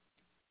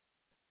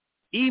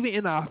 Even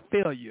in our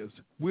failures,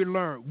 we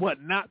learn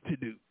what not to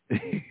do.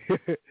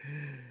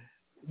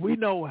 We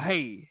know,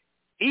 hey,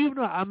 even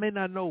though I may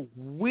not know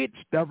which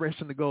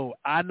direction to go,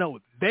 I know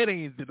that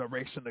ain't the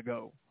direction to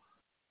go.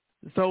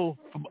 So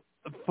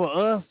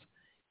for us,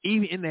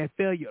 even in that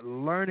failure,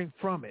 learning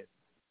from it,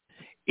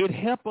 it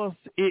helps us.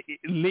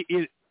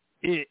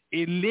 It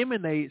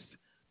eliminates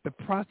the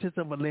process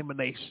of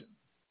elimination.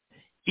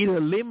 It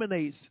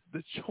eliminates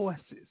the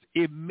choices.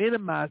 It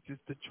minimizes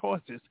the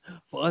choices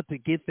for us to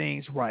get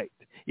things right.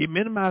 It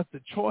minimizes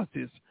the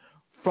choices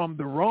from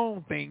the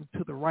wrong thing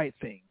to the right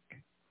thing.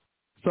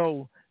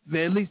 So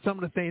there are at least some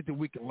of the things that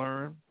we can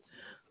learn.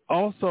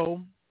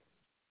 Also,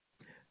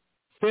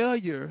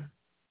 failure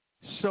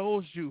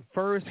shows you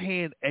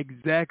firsthand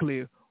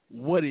exactly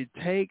what it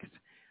takes,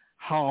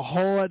 how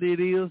hard it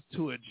is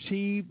to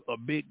achieve a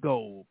big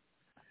goal.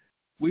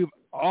 We've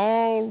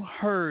all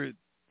heard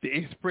the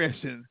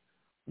expression,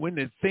 when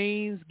the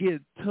things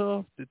get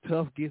tough, the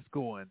tough gets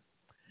going.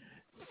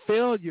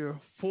 Failure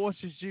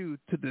forces you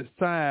to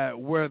decide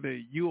whether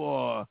you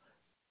are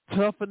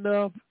tough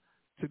enough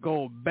to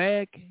go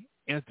back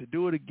and to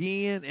do it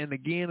again and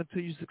again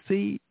until you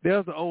succeed.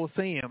 There's an old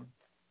saying.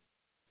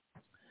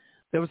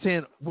 They were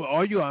saying, well,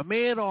 are you a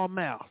man or a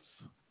mouse?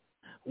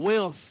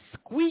 Well,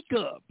 squeak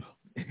up.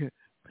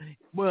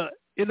 Well,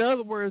 in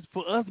other words,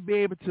 for us to be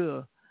able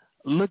to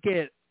look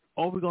at,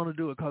 are we going to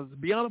do it? Because to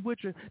be honest with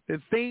you,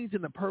 the things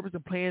and the purpose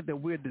and plan that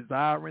we're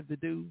desiring to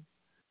do,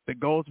 the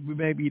goals we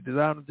may be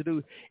desiring to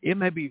do, it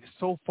may be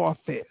so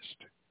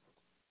far-fetched.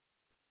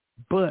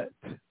 But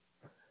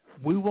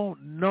we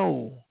won't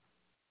know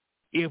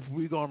if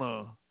we're going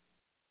to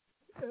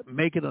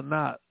make it or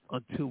not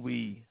until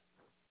we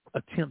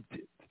attempt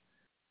it.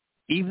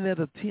 Even that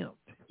attempt,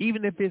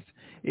 even if it's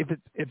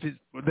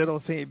they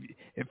don't say,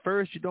 if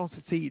first you don't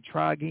succeed,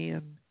 try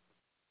again.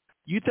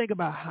 You think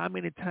about how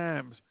many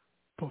times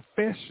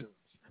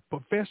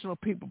professional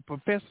people,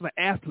 professional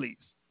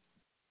athletes,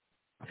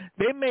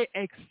 they may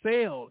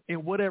excel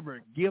in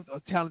whatever gift or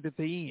talent that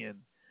they're in,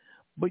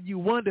 but you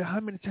wonder how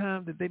many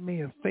times that they may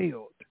have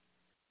failed.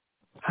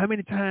 How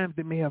many times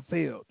they may have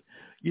failed.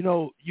 You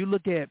know, you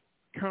look at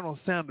Colonel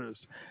Sanders.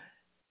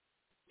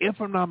 If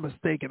I'm not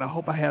mistaken, I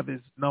hope I have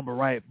this number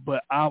right,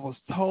 but I was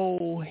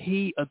told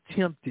he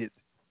attempted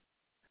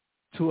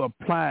to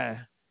apply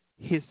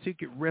his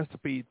secret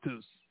recipe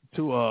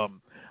to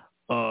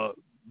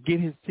get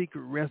his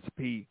secret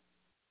recipe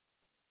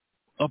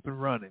up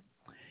and running.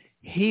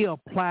 He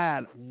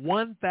applied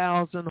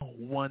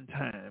 1,001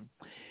 times.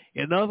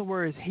 In other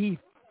words, he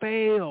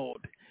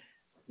failed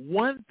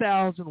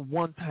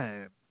 1,001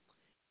 times.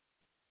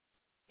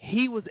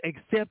 He was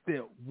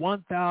accepted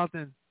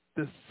 1,000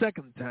 the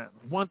second time,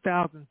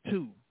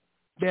 1,002.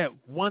 That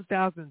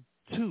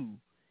 1,002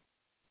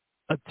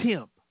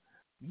 attempt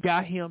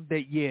got him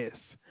that yes,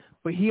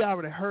 but he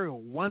already heard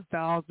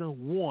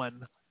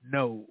 1,001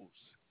 no's.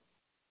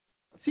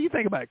 So you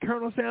think about it,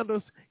 Colonel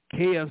Sanders,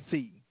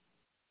 KFC.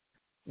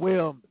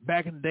 Well,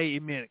 back in the day,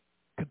 it meant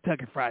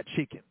Kentucky Fried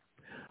Chicken.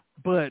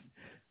 But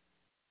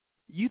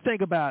you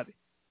think about it,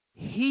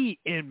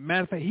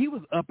 matter of fact, he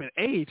was up in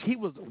age. He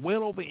was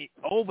well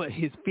over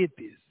his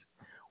 50s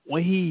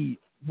when he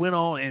went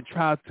on and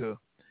tried to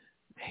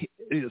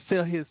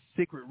sell his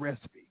secret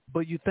recipe.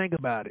 But you think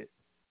about it,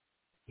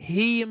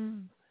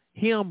 him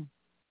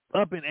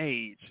up in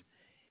age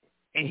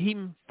and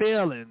him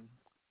failing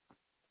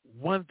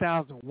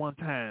 1,001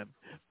 times,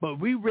 but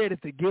we ready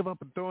to give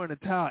up and throw in the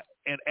towel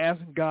and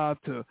asking God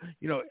to,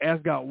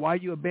 ask God, why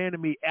you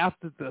abandoned me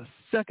after the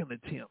second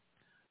attempt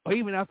or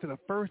even after the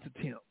first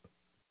attempt.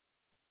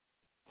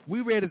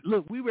 We ready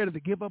to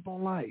give up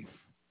on life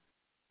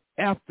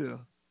after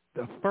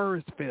the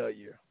first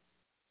failure.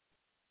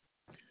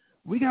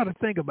 We got to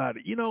think about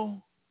it.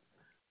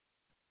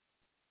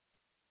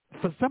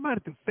 For somebody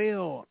to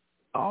fail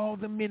all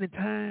the many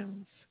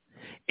times,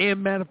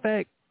 and matter of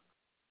fact,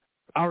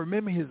 I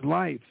remember his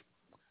life.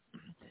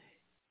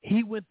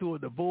 He went through a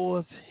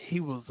divorce. He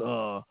was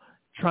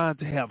trying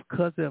to have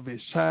custody of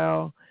his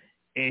child,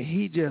 and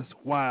he just,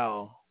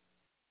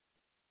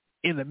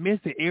 in the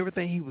midst of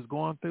everything he was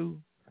going through,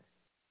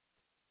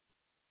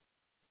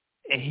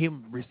 and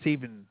him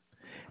receiving,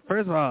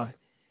 first of all,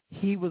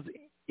 he was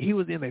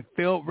in a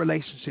failed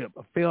relationship,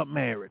 a failed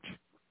marriage.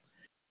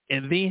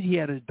 And then he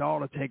had his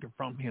daughter taken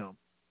from him,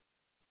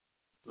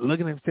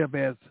 looking at himself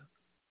as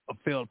a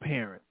failed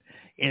parent.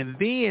 And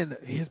then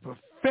his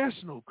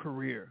professional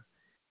career,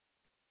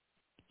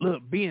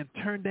 being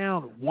turned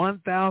down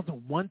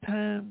 1,001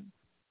 times.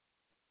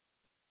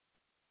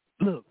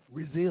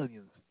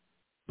 Resilience.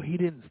 But he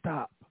didn't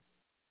stop.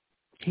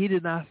 He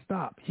did not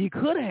stop. He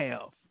could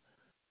have,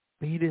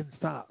 but he didn't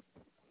stop.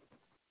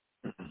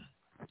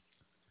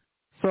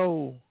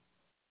 So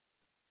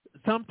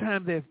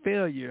sometimes that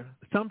failure,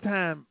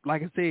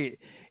 like I said,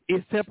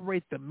 it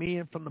separates the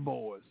men from the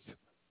boys.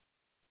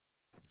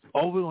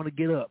 Or we're going to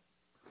get up.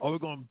 Or we're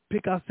going to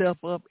pick ourselves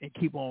up and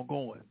keep on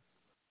going.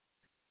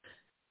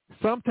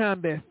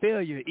 Sometimes that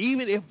failure,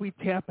 even if we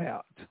tap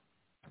out,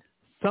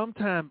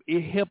 sometimes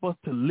it helps us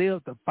to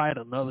live to fight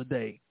another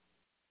day.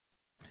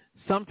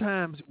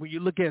 Sometimes when you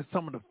look at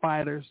some of the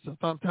fighters,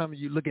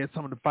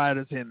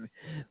 and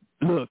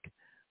look,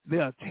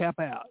 they'll tap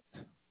out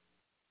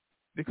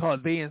because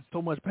they're in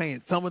so much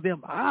pain. Some of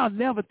them, I'll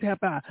never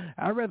tap out.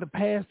 I'd rather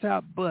pass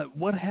out. But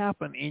what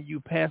happened in you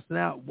passing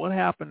out? What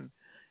happened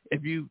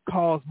if you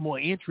cause more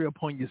injury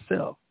upon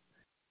yourself?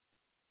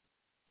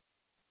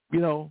 You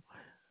know,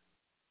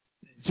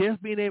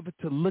 just being able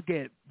to look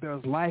at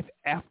there's life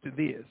after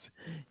this.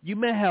 You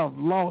may have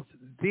lost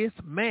this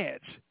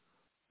match,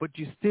 but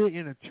you're still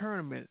in a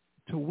tournament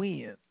to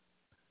win.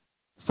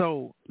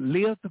 So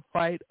live to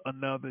fight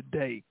another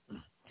day.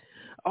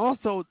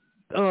 Also,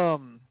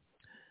 even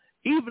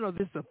though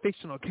this is a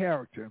fictional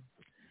character,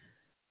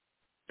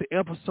 the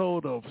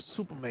episode of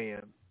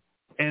Superman,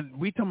 and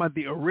we talking about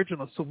the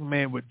original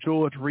Superman with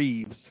George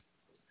Reeves.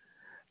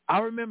 I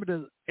remember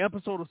the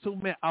episode of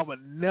Superman I would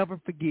never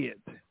forget.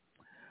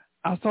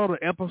 I saw the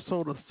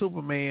episode of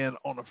Superman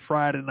on a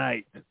Friday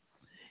night,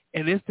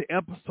 and it's the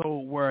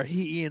episode where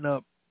he ended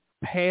up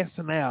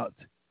passing out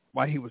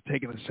while he was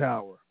taking a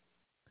shower.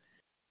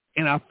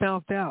 And I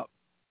found out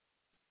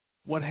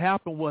what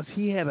happened was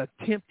he had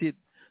attempted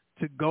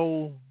to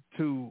go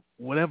to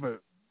whatever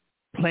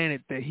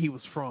planet that he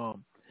was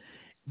from,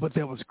 but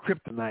there was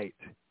kryptonite.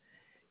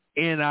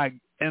 And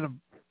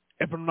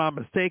if I'm not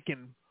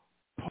mistaken,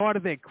 part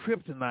of that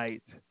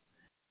kryptonite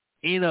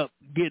ended up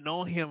getting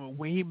on him.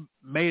 When he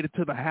made it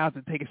to the house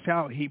to take a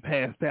shower, he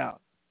passed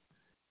out.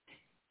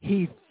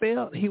 He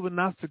felt he was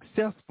not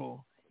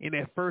successful in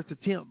that first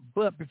attempt,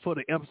 but before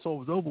the episode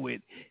was over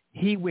with,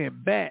 he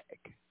went back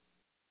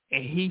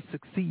and he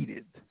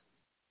succeeded.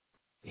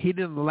 He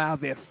didn't allow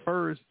that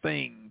first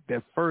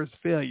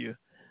failure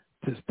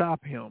to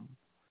stop him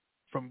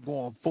from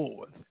going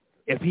forward.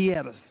 If he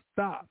had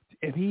stopped,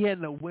 if he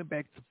hadn't went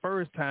back the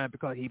first time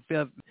because he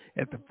felt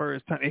at the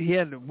first time, if he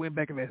hadn't went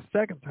back that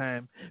second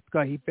time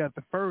because he felt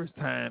the first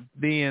time,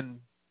 then,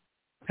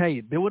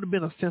 hey, there would have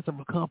been a sense of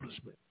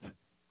accomplishment.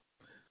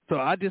 So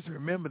I just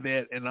remember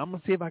that, and I'm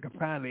going to see if I can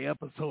find the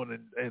episode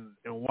and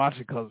watch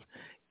it because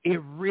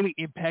it really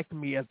impacted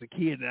me as a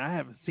kid, and I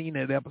haven't seen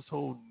that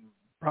episode in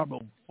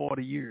probably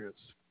 40 years.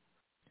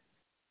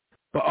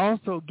 But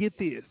also, get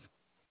this.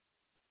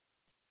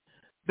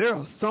 There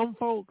are some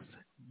folks,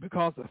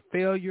 because of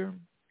failure,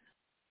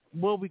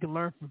 what we can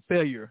learn from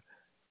failure,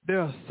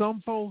 there are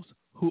some folks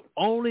who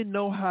only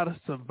know how to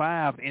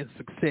survive in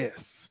success.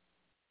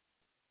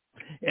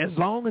 As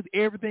long as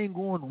everything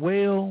going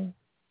well,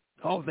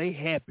 oh, they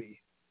happy.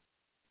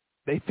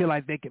 They feel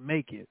like they can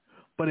make it.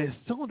 But as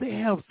soon as they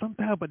have some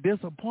type of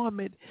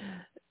disappointment,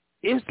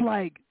 it's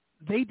like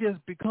they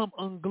just become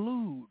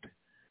unglued.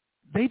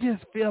 They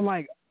just feel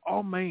like,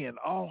 oh, man,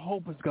 all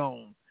hope is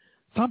gone.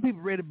 Some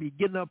people ready to be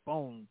give up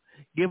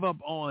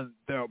on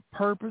their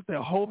purpose,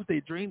 their hopes,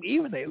 their dreams,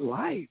 even their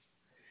life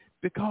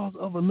because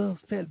of a little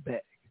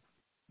setback,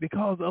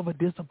 because of a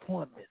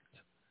disappointment.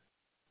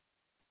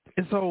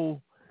 And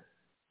so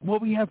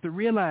what we have to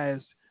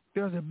realize,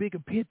 there's a bigger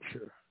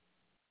picture.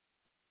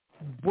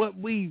 What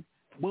we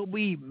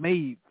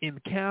may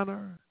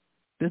encounter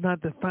does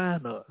not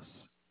define us.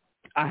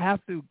 I have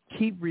to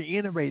keep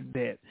reiterating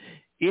that.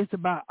 It's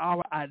about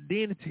our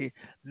identity,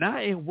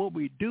 not in what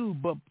we do,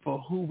 but for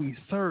who we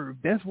serve.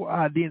 That's who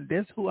our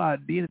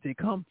identity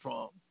comes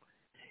from.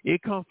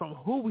 It comes from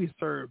who we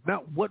serve,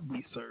 not what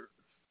we serve.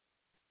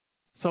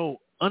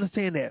 So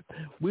understand that.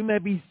 We may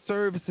be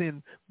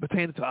servicing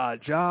pertaining to our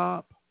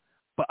job,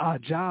 but our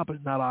job is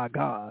not our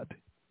God.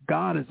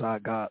 God is our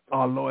God,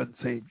 our Lord and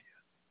Savior.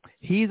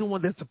 He's the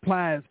one that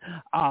supplies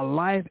our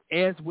life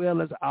as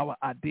well as our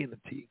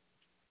identity.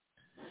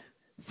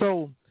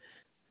 So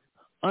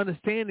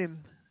understanding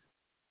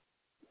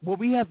what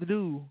we have to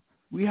do,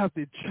 we have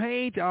to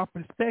change our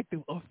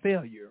perspective of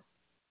failure.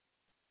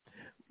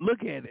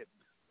 Look at it.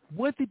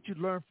 What did you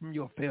learn from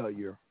your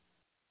failure?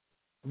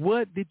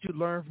 What did you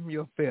learn from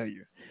your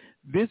failure?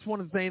 This one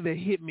of the things that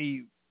hit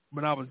me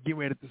when I was getting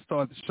ready to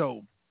start the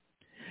show.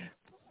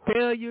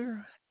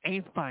 Failure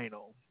ain't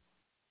final.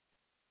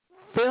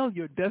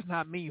 Failure does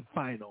not mean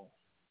final.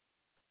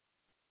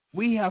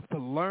 We have to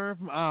learn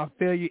from our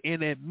failure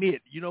and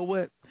admit, you know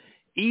what?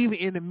 Even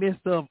in the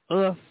midst of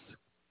us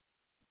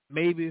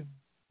may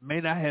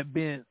not have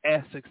been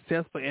as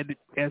successful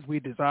as we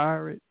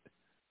desire it,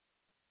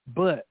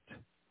 but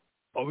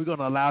are we going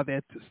to allow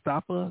that to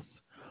stop us?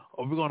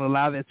 Are we going to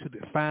allow that to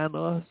define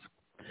us?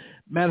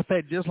 Matter of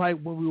fact, just like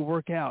when we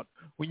work out,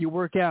 when you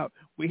work out,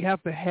 we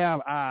have to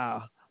have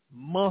our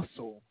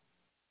muscle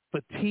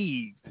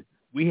fatigued.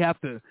 We have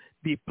to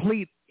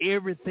deplete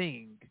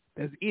everything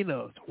that's in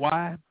us.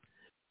 Why?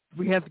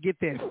 We have to get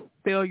that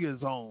failure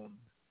zone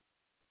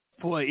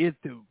for it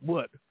to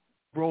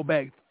grow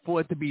back,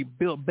 for it to be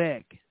built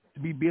back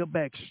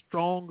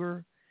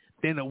stronger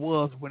than it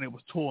was when it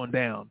was torn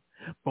down.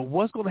 But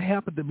what's going to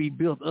happen to be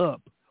built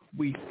up?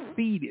 We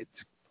feed it.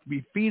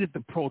 We feed it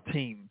the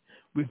protein.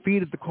 We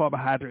feed it the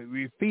carbohydrate.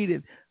 We feed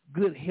it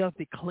good,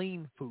 healthy,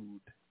 clean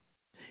food.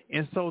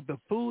 And so the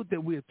food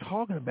that we're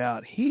talking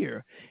about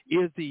here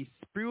is the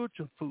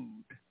spiritual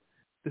food.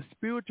 The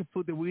spiritual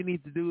food that we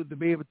need to do to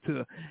be able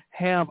to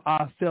have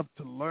ourselves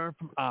to learn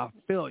from our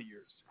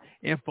failures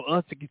and for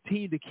us to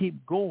continue to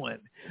keep going,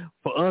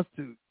 for us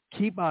to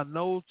keep our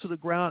nose to the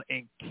ground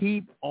and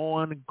keep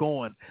on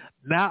going,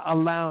 not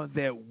allowing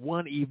that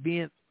one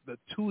event, the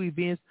two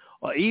events,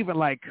 or even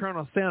like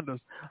Colonel Sanders,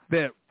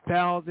 that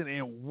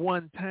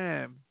 1,001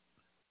 time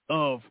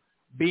of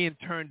being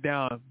turned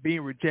down,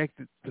 being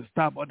rejected to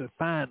stop or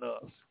define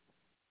us.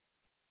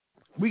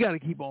 We got to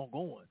keep on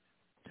going.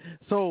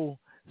 So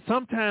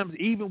sometimes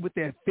even with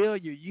that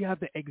failure, you have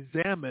to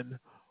examine,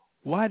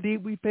 why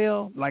did we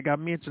fail? Like I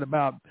mentioned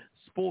about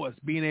sports,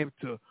 being able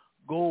to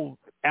go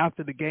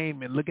after the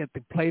game and look at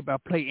the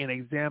play-by-play and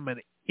examine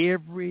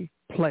every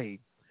play,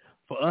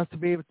 for us to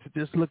be able to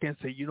just look and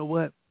say, you know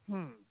what,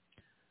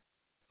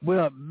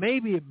 well,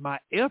 maybe my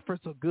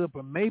efforts are good,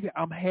 but maybe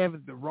I'm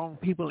having the wrong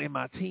people in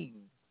my team.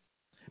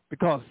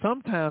 Because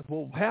sometimes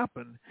what will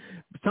happen,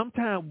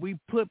 sometimes we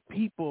put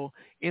people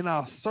in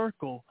our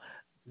circle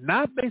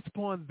not based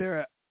upon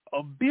their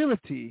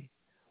ability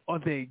or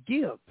their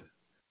gift,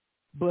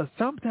 but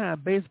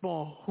sometimes based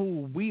upon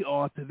who we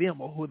are to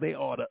them or who they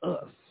are to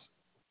us.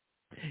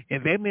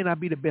 And they may not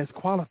be the best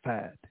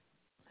qualified.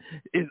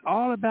 It's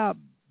all about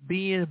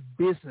being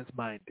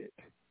business-minded.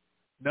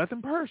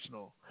 Nothing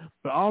personal,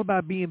 but all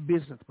about being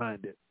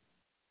business-minded.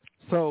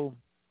 So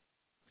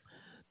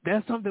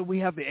that's something we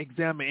have to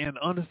examine and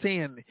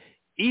understand.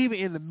 Even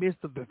in the midst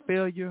of the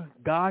failure,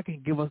 God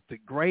can give us the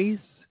grace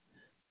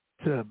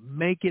to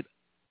make it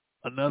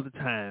another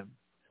time.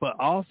 But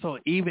also,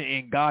 even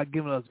in God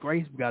giving us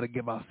grace, we got to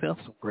give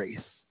ourselves some grace.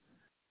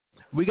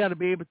 We got to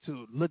be able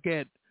to look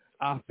at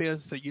our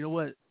failures and say, you know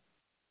what,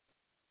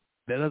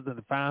 that doesn't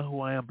define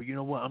who I am, but you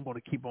know what, I'm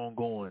going to keep on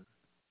going.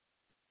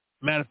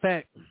 Matter of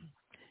fact,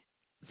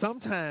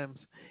 sometimes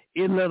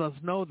it let us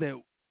know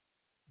that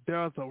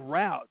there's a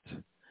route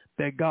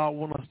that God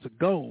wants us to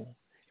go,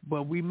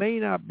 but we may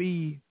not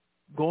be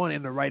going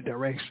in the right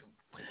direction.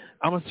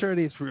 I'm going to share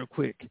this real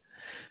quick.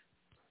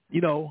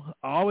 You know,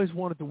 I always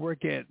wanted to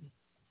work at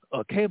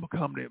a cable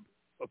company,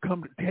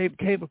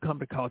 cable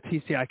company called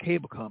TCI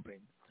Cable Company.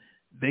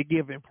 They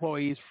give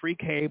employees free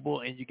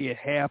cable, and you get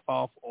half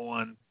off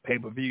on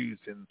pay-per-views.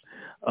 And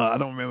I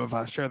don't remember if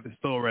I shared the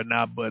story right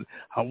now, but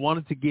I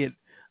wanted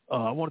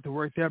to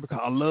work there because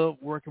I love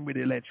working with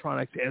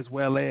electronics, as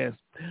well as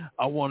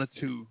I wanted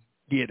to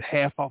get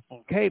half off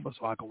on cable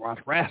so I could watch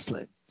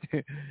wrestling.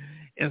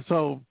 And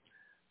so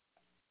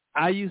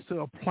I used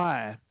to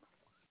apply.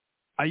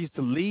 I used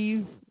to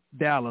leave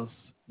Dallas,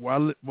 where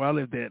I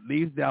lived at,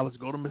 leave Dallas,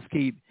 go to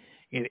Mesquite,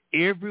 and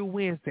every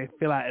Wednesday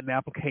fill out an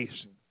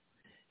application.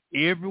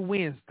 Every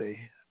Wednesday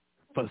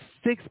for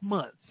 6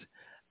 months,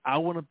 I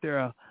went up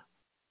there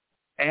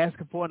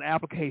asking for an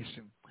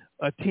application.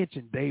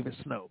 Attention, David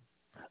Snow.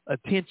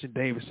 Attention,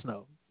 David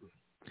Snow.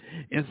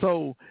 And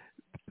so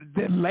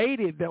the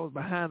lady that was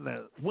behind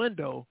the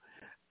window,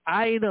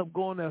 I ended up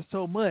going there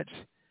so much.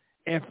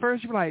 At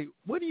first, you're like,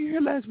 what did you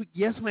hear last week?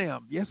 Yes,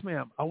 ma'am. Yes,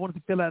 ma'am. I wanted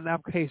to fill out an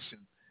application.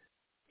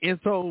 And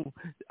so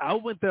I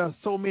went there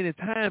so many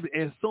times.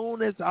 As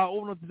soon as I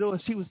opened up the door,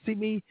 she would see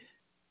me.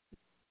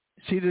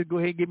 She'd just go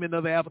ahead and give me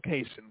another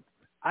application.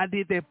 I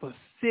did that for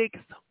 6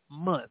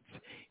 months,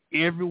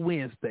 every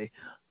Wednesday.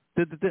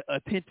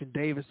 Attention,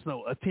 David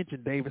Snow.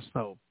 Attention, David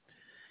Snow.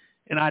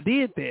 And I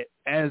did that.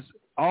 As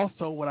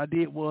also what I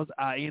did was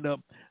I ended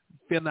up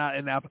filling out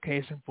an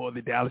application for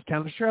the Dallas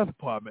County Sheriff's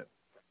Department.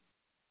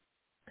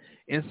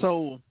 And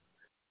so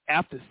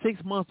after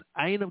 6 months,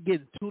 I ended up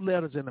getting 2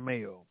 letters in the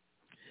mail.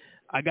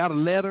 I got a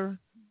letter,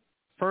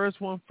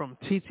 first one from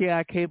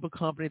TCI Cable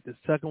Company. The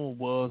second one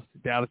was the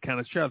Dallas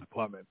County Sheriff's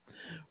Department.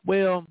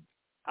 Well,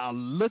 I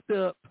looked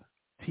up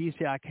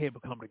TCI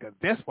Cable Company because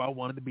that's where I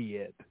wanted to be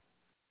at.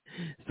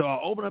 So I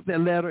opened up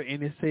that letter,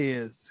 and it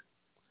says,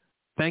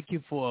 thank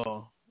you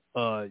for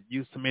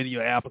you submitting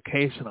your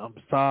application. I'm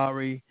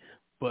sorry,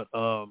 but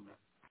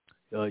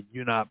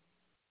you're not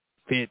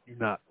fit. You're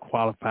not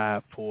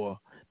qualified for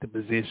the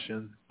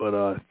position.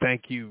 But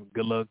thank you.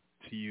 Good luck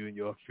to you in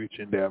your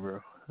future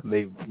endeavor.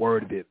 They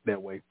worded it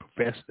that way,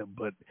 professional,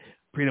 but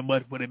pretty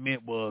much what it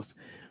meant was,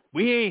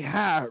 we ain't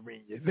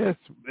hiring you.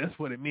 That's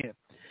what it meant.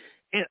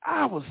 And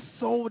I was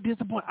so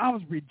disappointed. I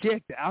was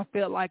rejected. I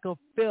felt like a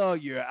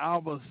failure. I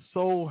was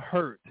so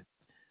hurt.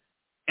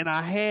 And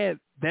I had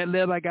that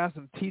letter I got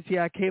from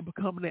TCI Cable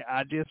Company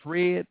I just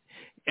read,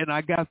 and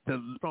I got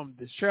from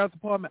the Sheriff's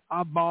Department.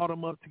 I balled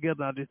them up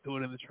together, and I just threw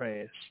it in the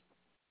trash.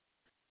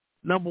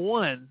 Number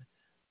one,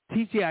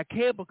 TCI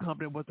Cable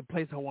Company was the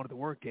place I wanted to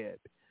work at.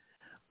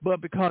 But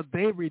because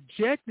they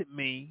rejected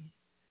me,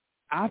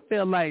 I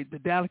felt like the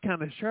Dallas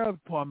County Sheriff's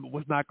Department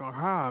was not going to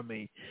hire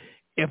me.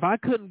 If I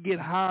couldn't get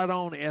hired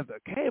on as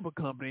a cable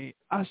company,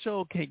 I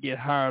sure can't get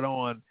hired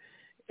on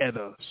as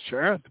a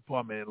sheriff's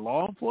department and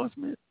law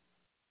enforcement.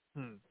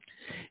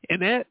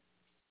 And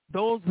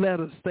those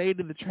letters stayed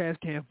in the trash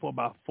can for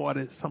about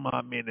 40 some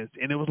odd minutes.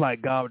 And it was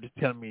like God was just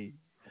telling me,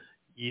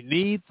 you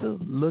need to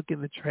look in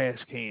the trash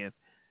can.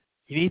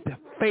 You need to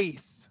face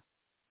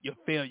your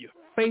failure,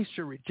 face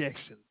your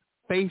rejection,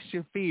 face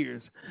your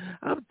fears.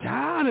 I'm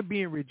tired of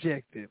being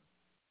rejected.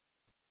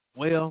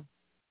 Well,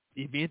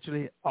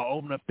 eventually I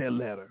opened up that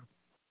letter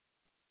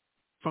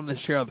from the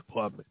Sheriff's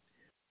Department.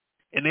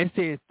 And they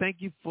said, thank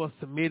you for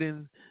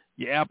submitting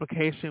your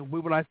application. We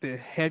would like to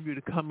have you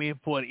to come in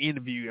for an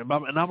interview.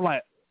 And I'm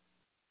like,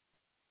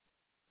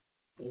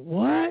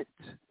 what?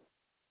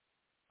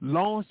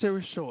 Long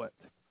story short,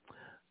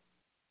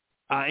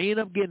 I ended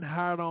up getting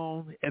hired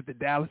on at the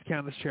Dallas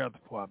County Sheriff's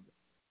Department.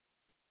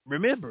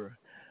 Remember,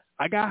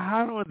 I got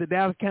hired on at the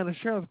Dallas County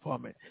Sheriff's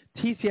Department.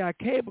 TCI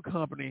Cable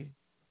Company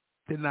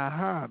did not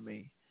hire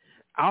me.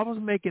 I was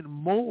making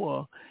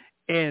more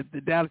at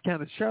the Dallas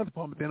County Sheriff's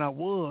Department than I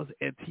was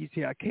at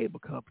TCI Cable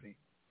Company.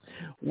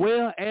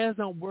 Well, as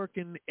I'm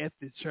working at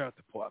the Sheriff's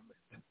Department,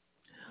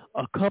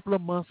 a couple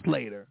of months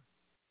later,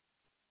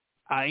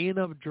 I end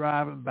up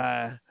driving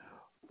by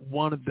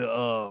one of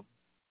the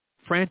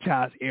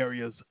franchise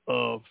areas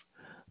of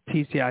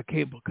TCI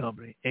Cable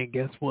Company, and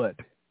guess what?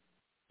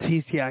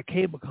 TCI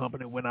Cable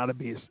Company went out of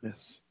business.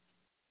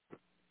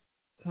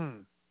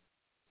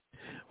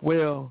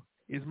 Well,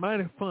 it's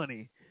mighty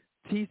funny.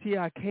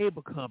 TCI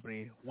Cable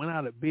Company went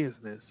out of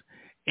business,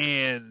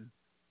 and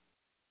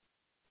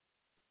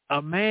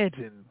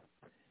imagine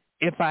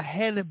if I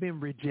hadn't been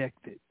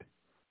rejected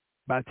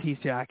by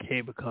TCI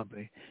Cable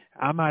Company,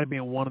 I might have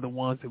been one of the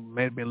ones who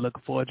may have been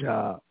looking for a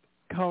job,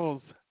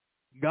 because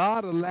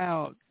God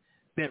allowed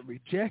that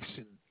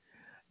rejection.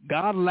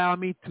 God allowed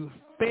me to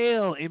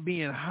fail in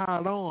being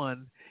hired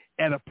on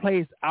at a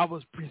place I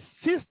was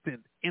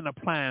persistent in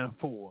applying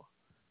for.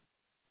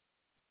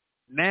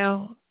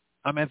 Now,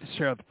 I'm at the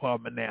Sheriff's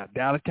Department now,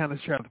 Dallas County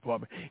Sheriff's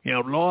Department. You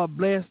know, Lord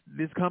bless,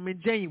 this coming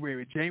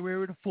January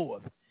the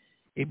 4th,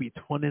 it'll be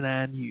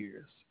 29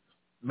 years.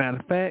 Matter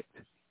of fact,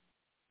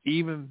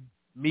 even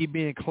me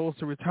being close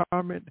to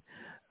retirement,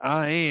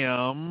 I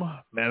am,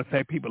 matter of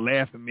fact, people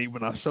laugh at me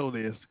when I show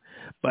this,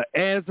 but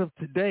as of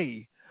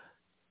today,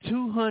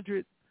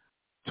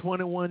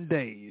 221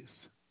 days.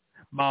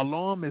 My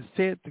alarm is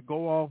set to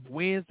go off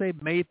Wednesday,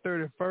 May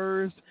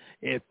 31st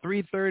at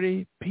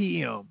 3:30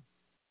 p.m.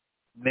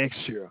 next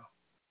year.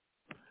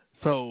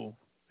 So,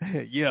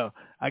 yeah,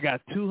 I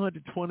got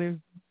 220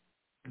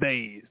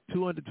 days,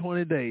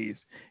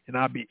 and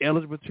I'll be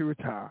eligible to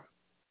retire.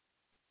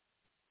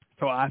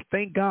 So I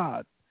thank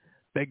God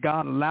that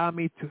God allowed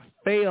me to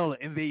fail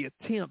in the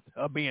attempt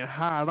of being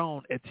hired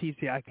on at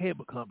TCI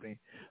Cable Company,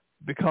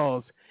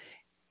 because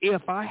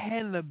if I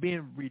hadn't have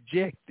been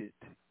rejected,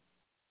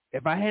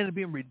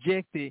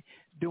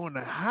 during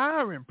the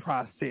hiring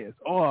process,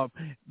 or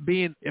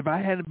if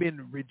I hadn't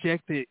been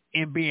rejected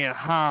in being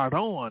hired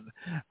on,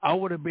 I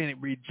would have been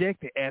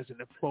rejected as an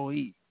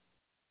employee.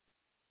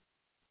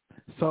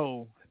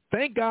 So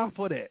thank God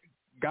for that.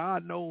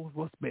 God knows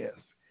what's best.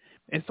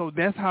 And so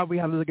that's how we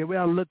have to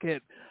look at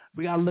it.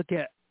 We gotta look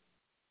at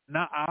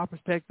not our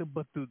perspective,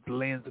 but through the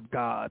lens of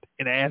God,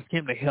 and ask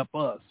him to help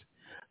us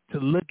to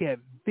look at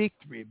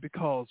victory,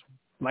 because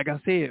like I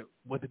said,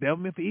 what the devil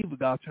meant for evil,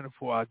 God turned it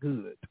for our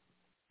good.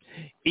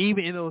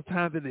 Even in those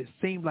times that it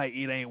seemed like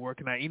it ain't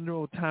working out, even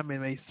those times it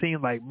may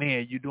seem like,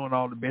 man, you're doing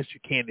all the best you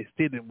can, it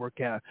still didn't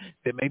work out.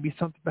 There may be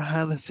something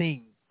behind the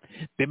scenes.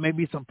 There may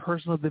be some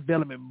personal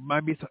development,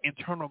 might be some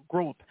internal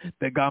growth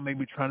that God may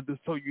be trying to do.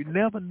 So you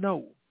never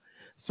know.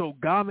 So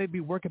God may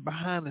be working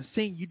behind the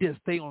scene. You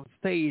just stay on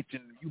stage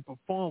and you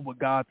perform what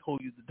God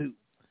told you to do.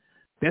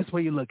 That's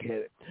where you look at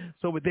it.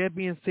 So with that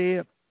being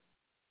said,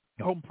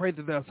 I hope and pray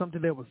that there's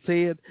something that was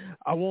said.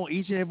 I want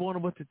each and every one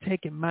of us to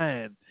take in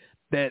mind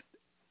that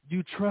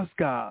you trust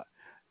God,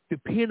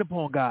 depend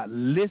upon God,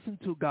 listen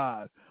to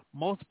God.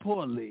 Most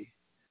importantly,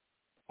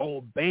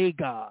 obey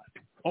God.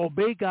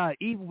 Obey God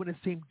even when it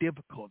seems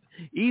difficult,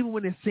 even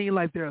when it seems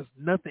like there's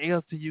nothing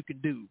else that you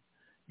can do.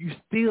 You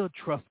still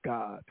trust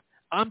God.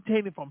 I'm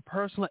telling you from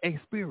personal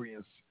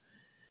experience.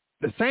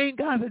 The same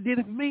God that did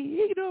it for me,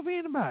 he can do it for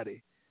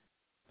anybody.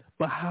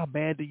 But how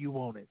bad do you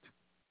want it?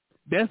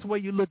 That's the way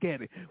you look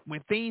at it.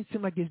 When things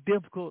seem like it's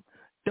difficult,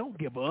 don't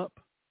give up.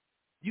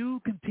 You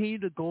continue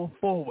to go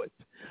forward.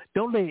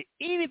 Don't let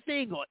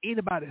anything or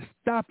anybody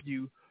stop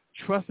you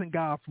trusting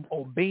God from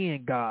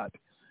obeying God.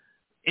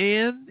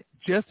 And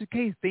just in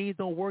case things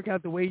don't work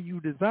out the way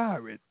you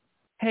desire it,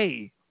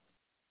 hey,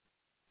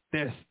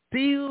 there's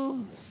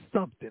still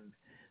something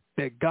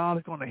that God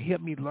is going to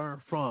help me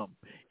learn from.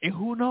 And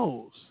who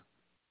knows?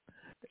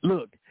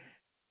 Look,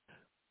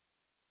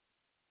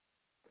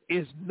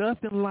 it's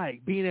nothing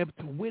like being able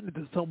to witness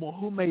to someone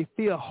who may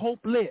feel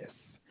hopeless,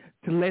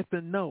 to let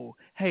them know,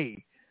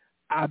 hey,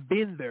 I've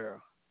been there.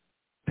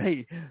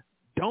 Hey,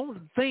 don't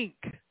think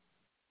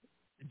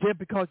just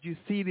because you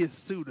see this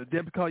suit or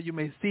just because you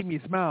may see me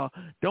smile,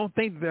 don't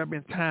think that there have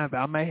been times that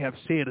I may have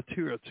shed a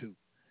tear or two.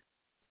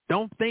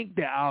 Don't think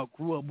that I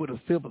grew up with a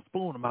silver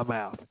spoon in my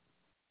mouth.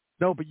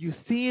 No, but you're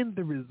seeing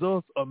the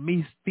results of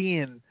me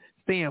staying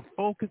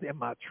focused, and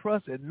my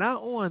trust is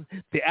not on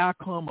the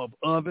outcome of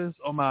others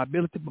or my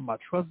ability, but my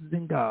trust is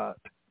in God.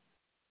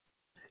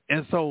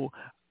 And so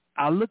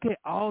I look at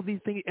all these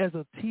things as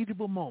a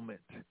teachable moment,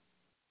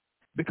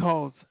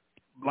 because,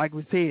 like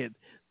we said,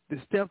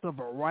 the steps of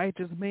a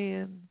righteous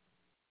man,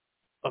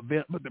 but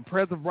the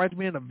presence of a righteous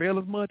man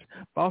availeth much,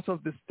 but also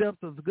the steps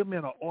of a good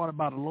man are ordered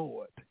by the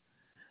Lord.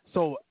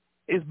 So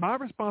it's my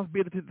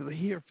responsibility to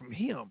hear from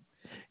him.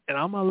 And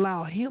I'm going to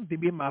allow him to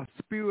be my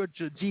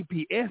spiritual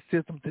GPS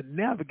system to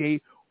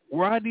navigate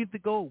where I need to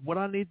go, what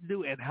I need to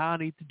do, and how I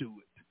need to do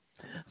it.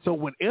 So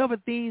whenever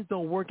things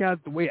don't work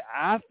out the way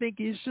I think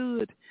it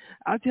should,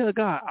 I tell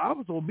God, I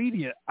was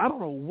obedient. I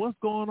don't know what's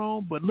going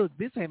on, but look,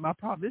 this ain't my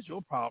problem. This is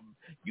your problem.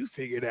 You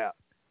figure it out.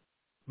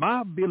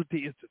 My ability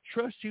is to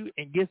trust you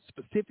and get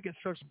specific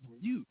instructions from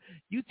you.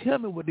 You tell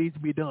me what needs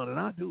to be done, and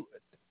I do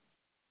it.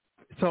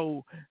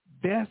 So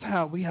that's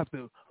how we have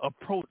to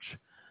approach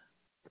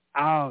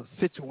our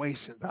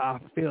situations, our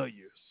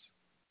failures.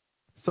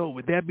 So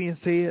with that being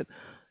said,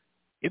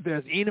 if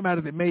there's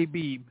anybody that may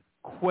be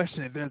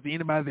questioning, if there's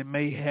anybody that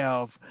may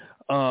have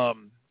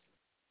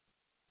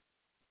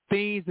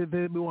things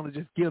that we want to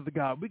just give to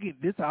God, we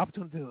get this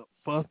opportunity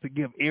for us to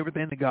give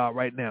everything to God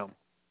right now.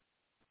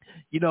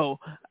 You know,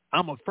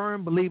 I'm a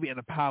firm believer in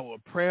the power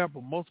of prayer,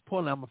 but most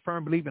importantly, I'm a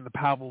firm believer in the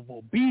power of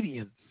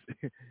obedience.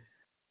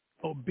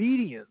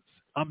 Obedience.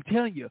 I'm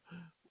telling you,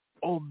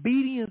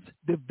 obedience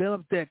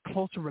develops that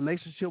closer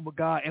relationship with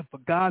God and for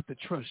God to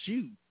trust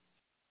you.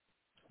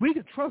 We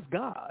can trust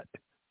God,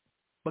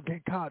 but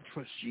can God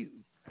trust you?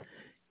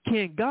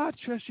 Can God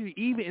trust you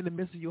even in the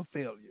midst of your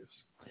failures?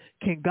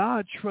 Can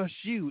God trust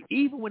you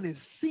even when it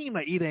seems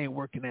like it ain't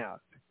working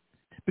out?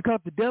 Because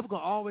the devil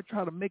going to always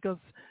try to make us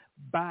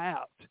buy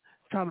out,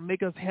 try to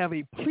make us have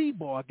a plea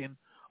bargain,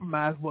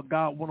 compromise what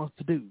God wants us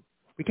to do.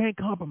 We can't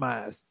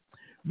compromise.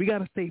 We got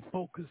to stay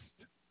focused.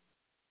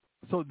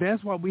 So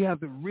that's why we have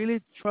to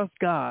really trust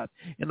God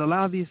and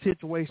allow these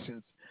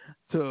situations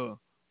to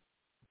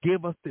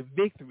give us the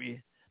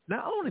victory,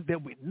 not only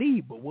that we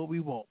need, but what we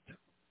want.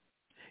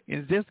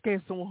 In this case,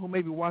 someone who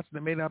may be watching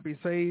that may not be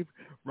saved,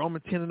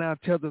 Romans 10:9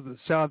 tells us to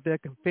shout there,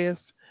 confess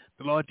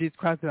the Lord Jesus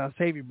Christ as our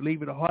Savior,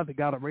 believe in the heart that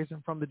God will raise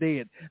him from the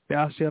dead,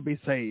 thou shalt be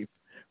saved.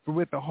 For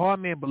with the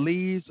heart man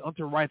believes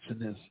unto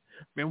righteousness,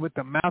 and with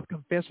the mouth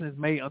confession is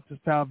made unto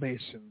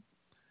salvation.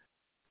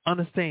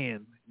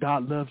 Understand,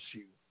 God loves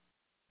you.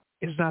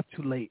 It's not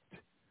too late.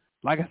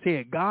 Like I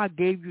said, God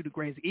gave you the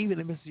grace, even in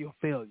the midst of your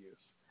failures.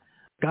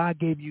 God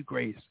gave you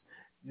grace.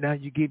 Now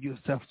you give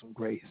yourself some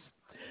grace.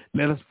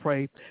 Let us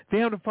pray.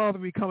 Dear Heavenly Father,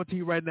 we come to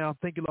you right now.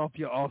 Thank you, Lord, for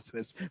your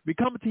awesomeness. We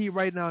come to you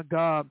right now,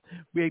 God.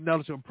 We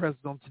acknowledge your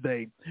presence on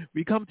today.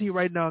 We come to you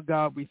right now,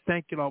 God. We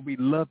thank you, Lord. We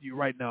love you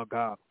right now,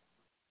 God.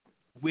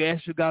 We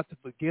ask you, God, to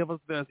forgive us.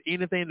 If there's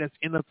anything that's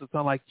in us that's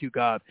unlike you,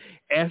 God.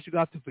 Ask you,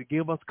 God, to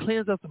forgive us,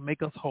 cleanse us, and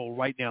make us whole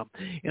right now.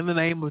 In the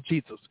name of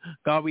Jesus.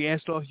 God, we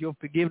ask, Lord, your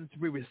forgiveness.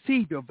 We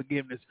receive your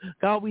forgiveness.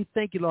 God, we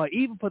thank you, Lord,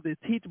 even for the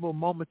teachable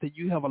moment that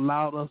you have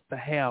allowed us to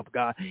have,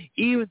 God,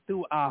 even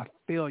through our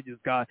failures,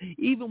 God,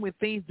 even when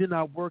things did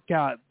not work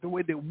out the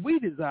way that we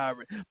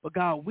desire it. But,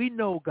 God, we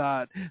know,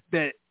 God,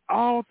 that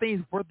all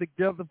things work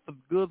together for the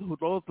good who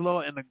loves the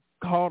Lord and the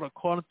called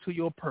according to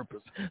your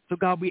purpose. So,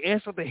 God, we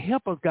ask you to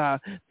help us,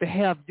 God, to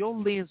have your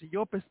lens and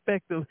your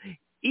perspective,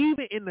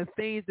 even in the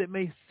things that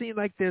may seem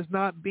like there's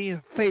not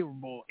being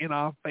favorable in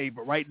our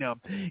favor right now.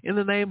 In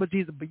the name of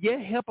Jesus. But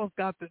yet help us,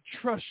 God, to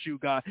trust you,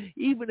 God,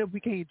 even if we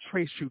can't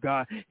trace you,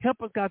 God.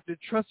 Help us, God, to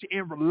trust you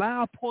and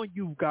rely upon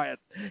you, God.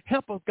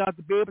 Help us, God,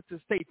 to be able to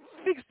stay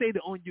fixated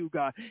on you,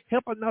 God.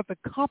 Help us not to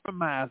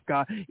compromise,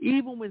 God,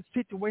 even when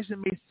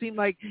situations may seem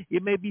like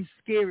it may be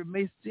scary. It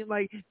may seem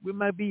like we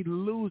might be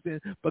losing.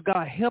 But,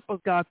 God, help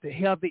us, God, to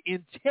have the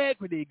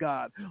integrity,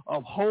 God,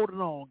 of holding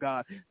on,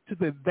 God, to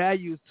the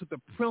values, to the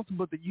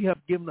principles that you have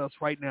given us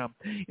right now.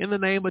 In the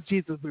name of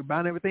Jesus, we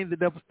bind everything the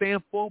devil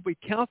stands for. We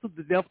cancel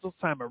the devil's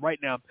assignment right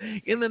now.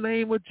 In the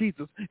name of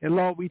Jesus. And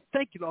Lord, we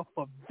thank you, Lord,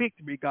 for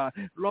victory, God.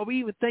 Lord, we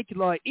even thank you,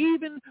 Lord,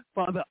 even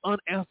for the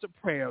unanswered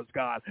prayers,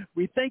 God.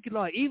 We thank you,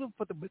 Lord, even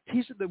for the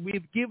petition that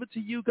we've given to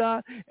you,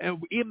 God. And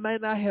it may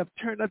not have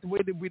turned out the way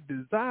that we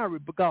desire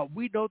it, but God,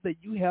 we know that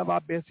you have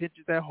our best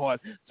interests at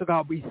heart. So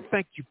God, we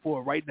thank you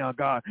for it right now,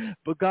 God.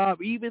 But God,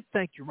 we even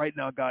thank you right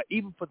now, God,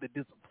 even for the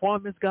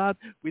disappointments, God.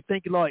 We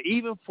thank you, Lord,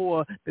 even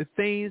for the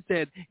things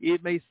that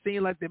it may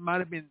seem like they might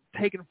have been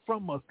taken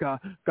from us, God.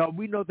 God,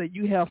 we know that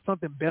you have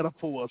something better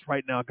for us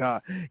right now,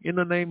 God, in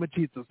the name of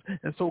Jesus.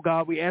 And so,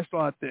 God, we ask,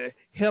 Lord, to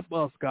help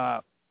us,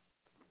 God.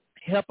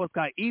 Help us,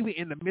 God, even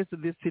in the midst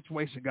of this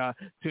situation, God,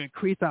 to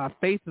increase our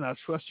faith and our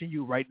trust in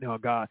you right now,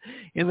 God.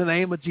 In the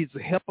name of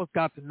Jesus, help us,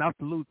 God, to not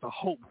to lose the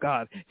hope,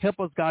 God. Help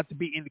us, God, to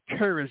be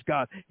encouraged,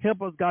 God.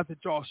 Help us, God, to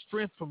draw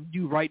strength from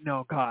you right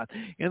now, God.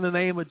 In the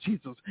name of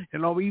Jesus.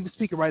 And Lord, we even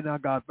speak right now,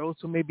 God, those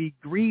who may be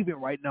grieving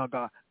right now,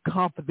 God,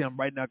 comfort them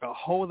right now, God.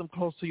 Hold them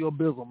close to your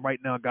bosom right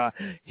now, God.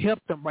 Help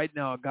them right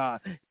now,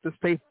 God, to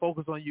stay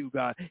focused on you,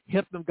 God.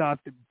 Help them, God,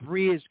 to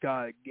bridge,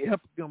 God.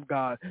 Help them,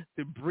 God,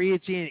 to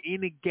bridge in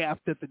any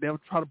gaps that the devil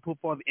try to put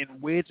forth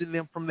and wedging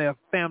them from their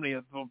family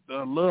and from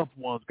their loved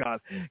ones, God.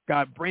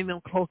 God, bring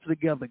them closer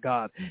together,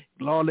 God.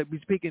 Lord, let me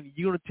speak in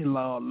unity,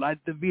 Lord, like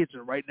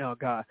division right now,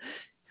 God.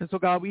 And so,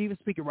 God, we even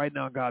speak it right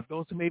now, God.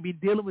 Those who may be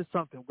dealing with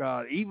something,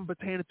 God, even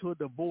pertaining to a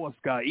divorce,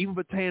 God, even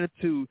pertaining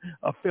to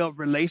a failed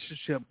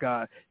relationship,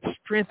 God,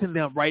 strengthen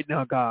them right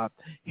now, God.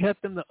 Help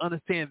them to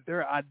understand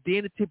their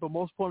identity, but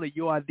most importantly,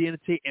 your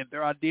identity and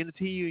their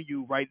identity in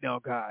you right now,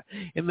 God.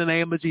 In the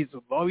name of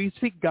Jesus, Lord, we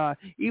speak, God,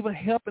 even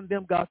helping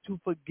them, God, to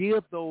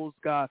forgive those,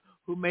 God,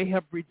 who may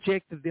have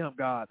rejected them,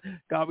 God.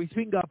 God, we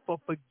speak, God, for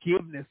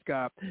forgiveness,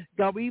 God.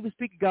 God, we even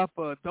speak, God,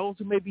 for those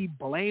who may be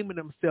blaming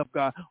themselves,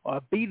 God,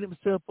 or beating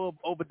themselves up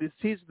over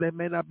decisions that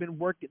may not been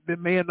working, that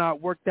may have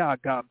not worked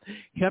out, God.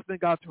 Help them,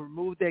 God, to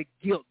remove that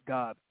guilt,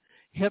 God.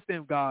 Help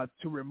them, God,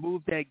 to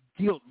remove that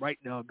guilt right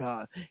now,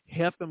 God.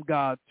 Help them,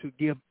 God, to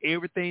give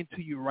everything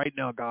to you right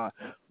now, God,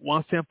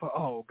 once and for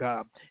all,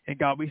 God. And,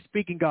 God, we're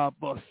speaking, God,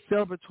 for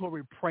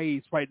celebratory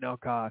praise right now,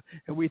 God.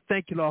 And we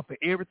thank you, Lord, for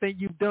everything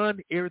you've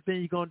done, everything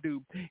you're going to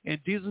do. In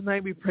Jesus'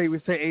 name we pray.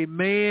 We say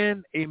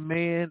amen,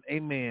 amen,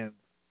 amen.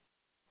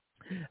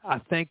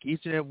 I thank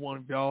each and every one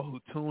of y'all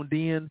who tuned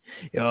in.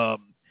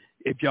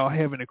 If y'all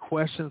have any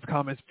questions,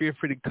 comments, feel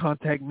free to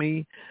contact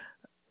me.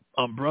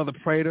 I'm Brother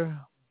Prater.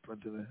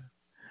 Brother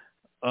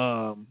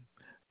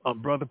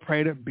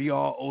Prater,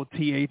 Brother.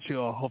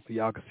 Hopefully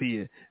y'all can see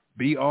it.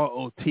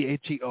 Brother,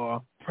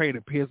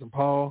 Prater, P as in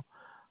Paul,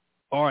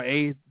 RA,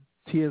 T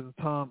as in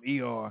Tom,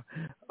 ER.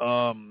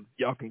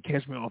 Y'all can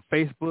catch me on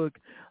Facebook.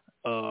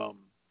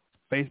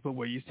 Facebook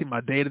where you see my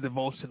daily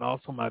devotion,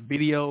 also my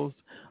videos.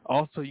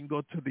 Also, you can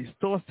go to the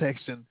store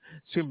section.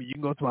 You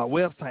can go to my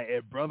website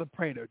at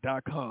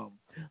brotherprater.com.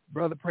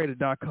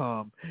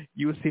 brotherprater.com.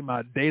 You will see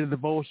my daily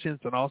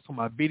devotions and also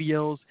my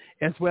videos,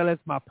 as well as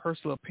my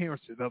personal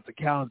appearances. That's the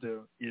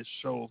calendar. It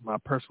shows my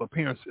personal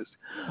appearances.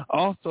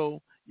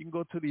 Also, you can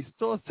go to the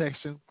store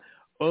section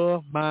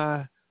of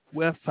my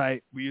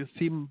website where you'll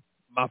see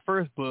my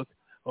first book,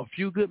 A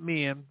Few Good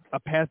Men, A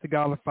Path to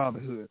Godly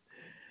Fatherhood.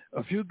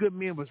 A Few Good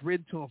Men was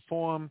written to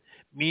inform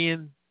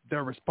men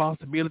their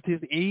responsibilities,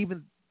 and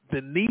even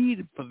the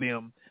need for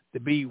them to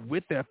be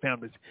with their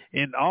families,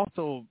 and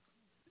also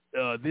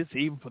this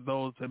even for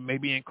those that may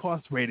be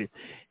incarcerated.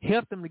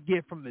 Help them to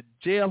get from the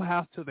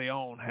jailhouse to their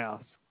own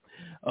house,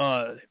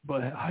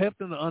 but help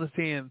them to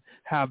understand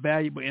how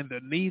valuable in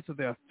the needs of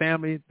their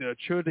family, their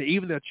children,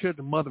 even their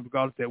children's mother,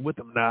 regardless if they're with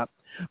them or not,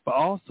 but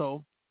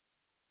also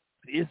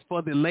it's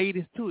for the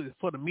ladies too. It's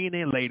for the men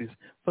and ladies.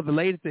 For the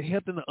ladies to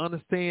help them to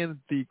understand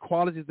the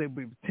qualities that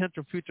be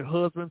potential future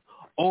husbands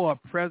or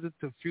present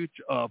to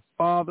future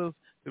fathers,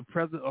 the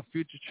present of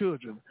future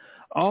children.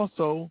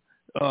 Also,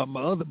 my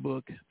other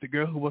book, The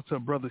Girl Who Was Her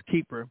Brother's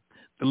Keeper,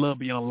 The Love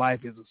Beyond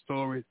Life, is a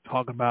story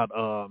talking about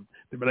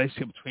the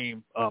relationship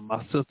between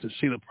my sister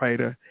Sheila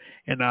Prater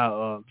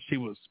and she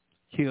was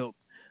killed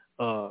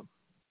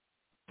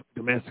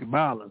domestic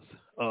violence.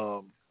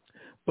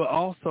 But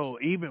also,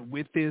 even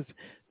with this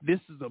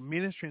is a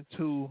ministering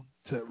tool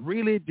to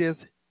really just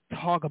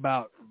talk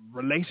about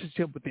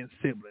relationship within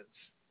siblings.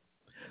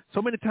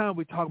 So many times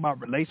we talk about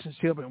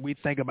relationship and we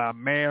think about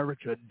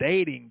marriage or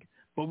dating,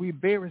 but we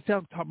very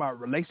seldom talk about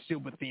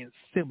relationship within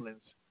siblings.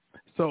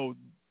 So,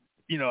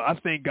 I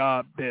thank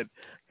God that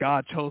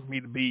God chose me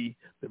to be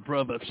the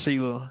brother of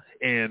Sheila,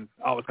 and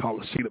I always call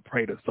her Sheila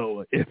Prater.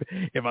 So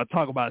if I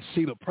talk about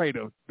Sheila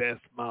Prater, that's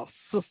my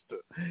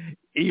sister,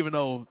 even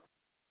though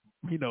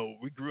we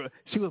grew up.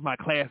 She was my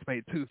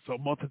classmate too. So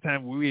most of the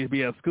time we would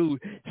be at school,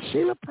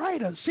 Sheila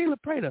Prater.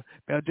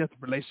 That was just a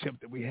relationship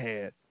that we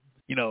had,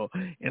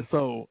 And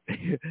so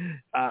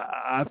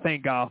I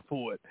thank God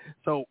for it.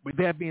 So with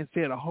that being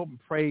said, I hope and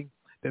pray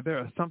that there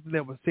is something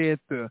that was said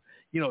to,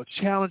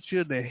 challenge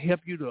you, to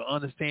help you to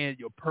understand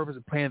your purpose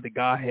and plan that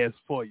God has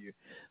for you.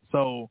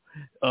 So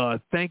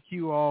thank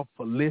you all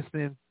for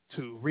listening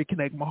to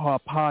Reconnect My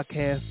Heart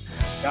podcast.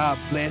 God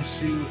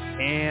bless you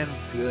and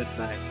good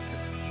night.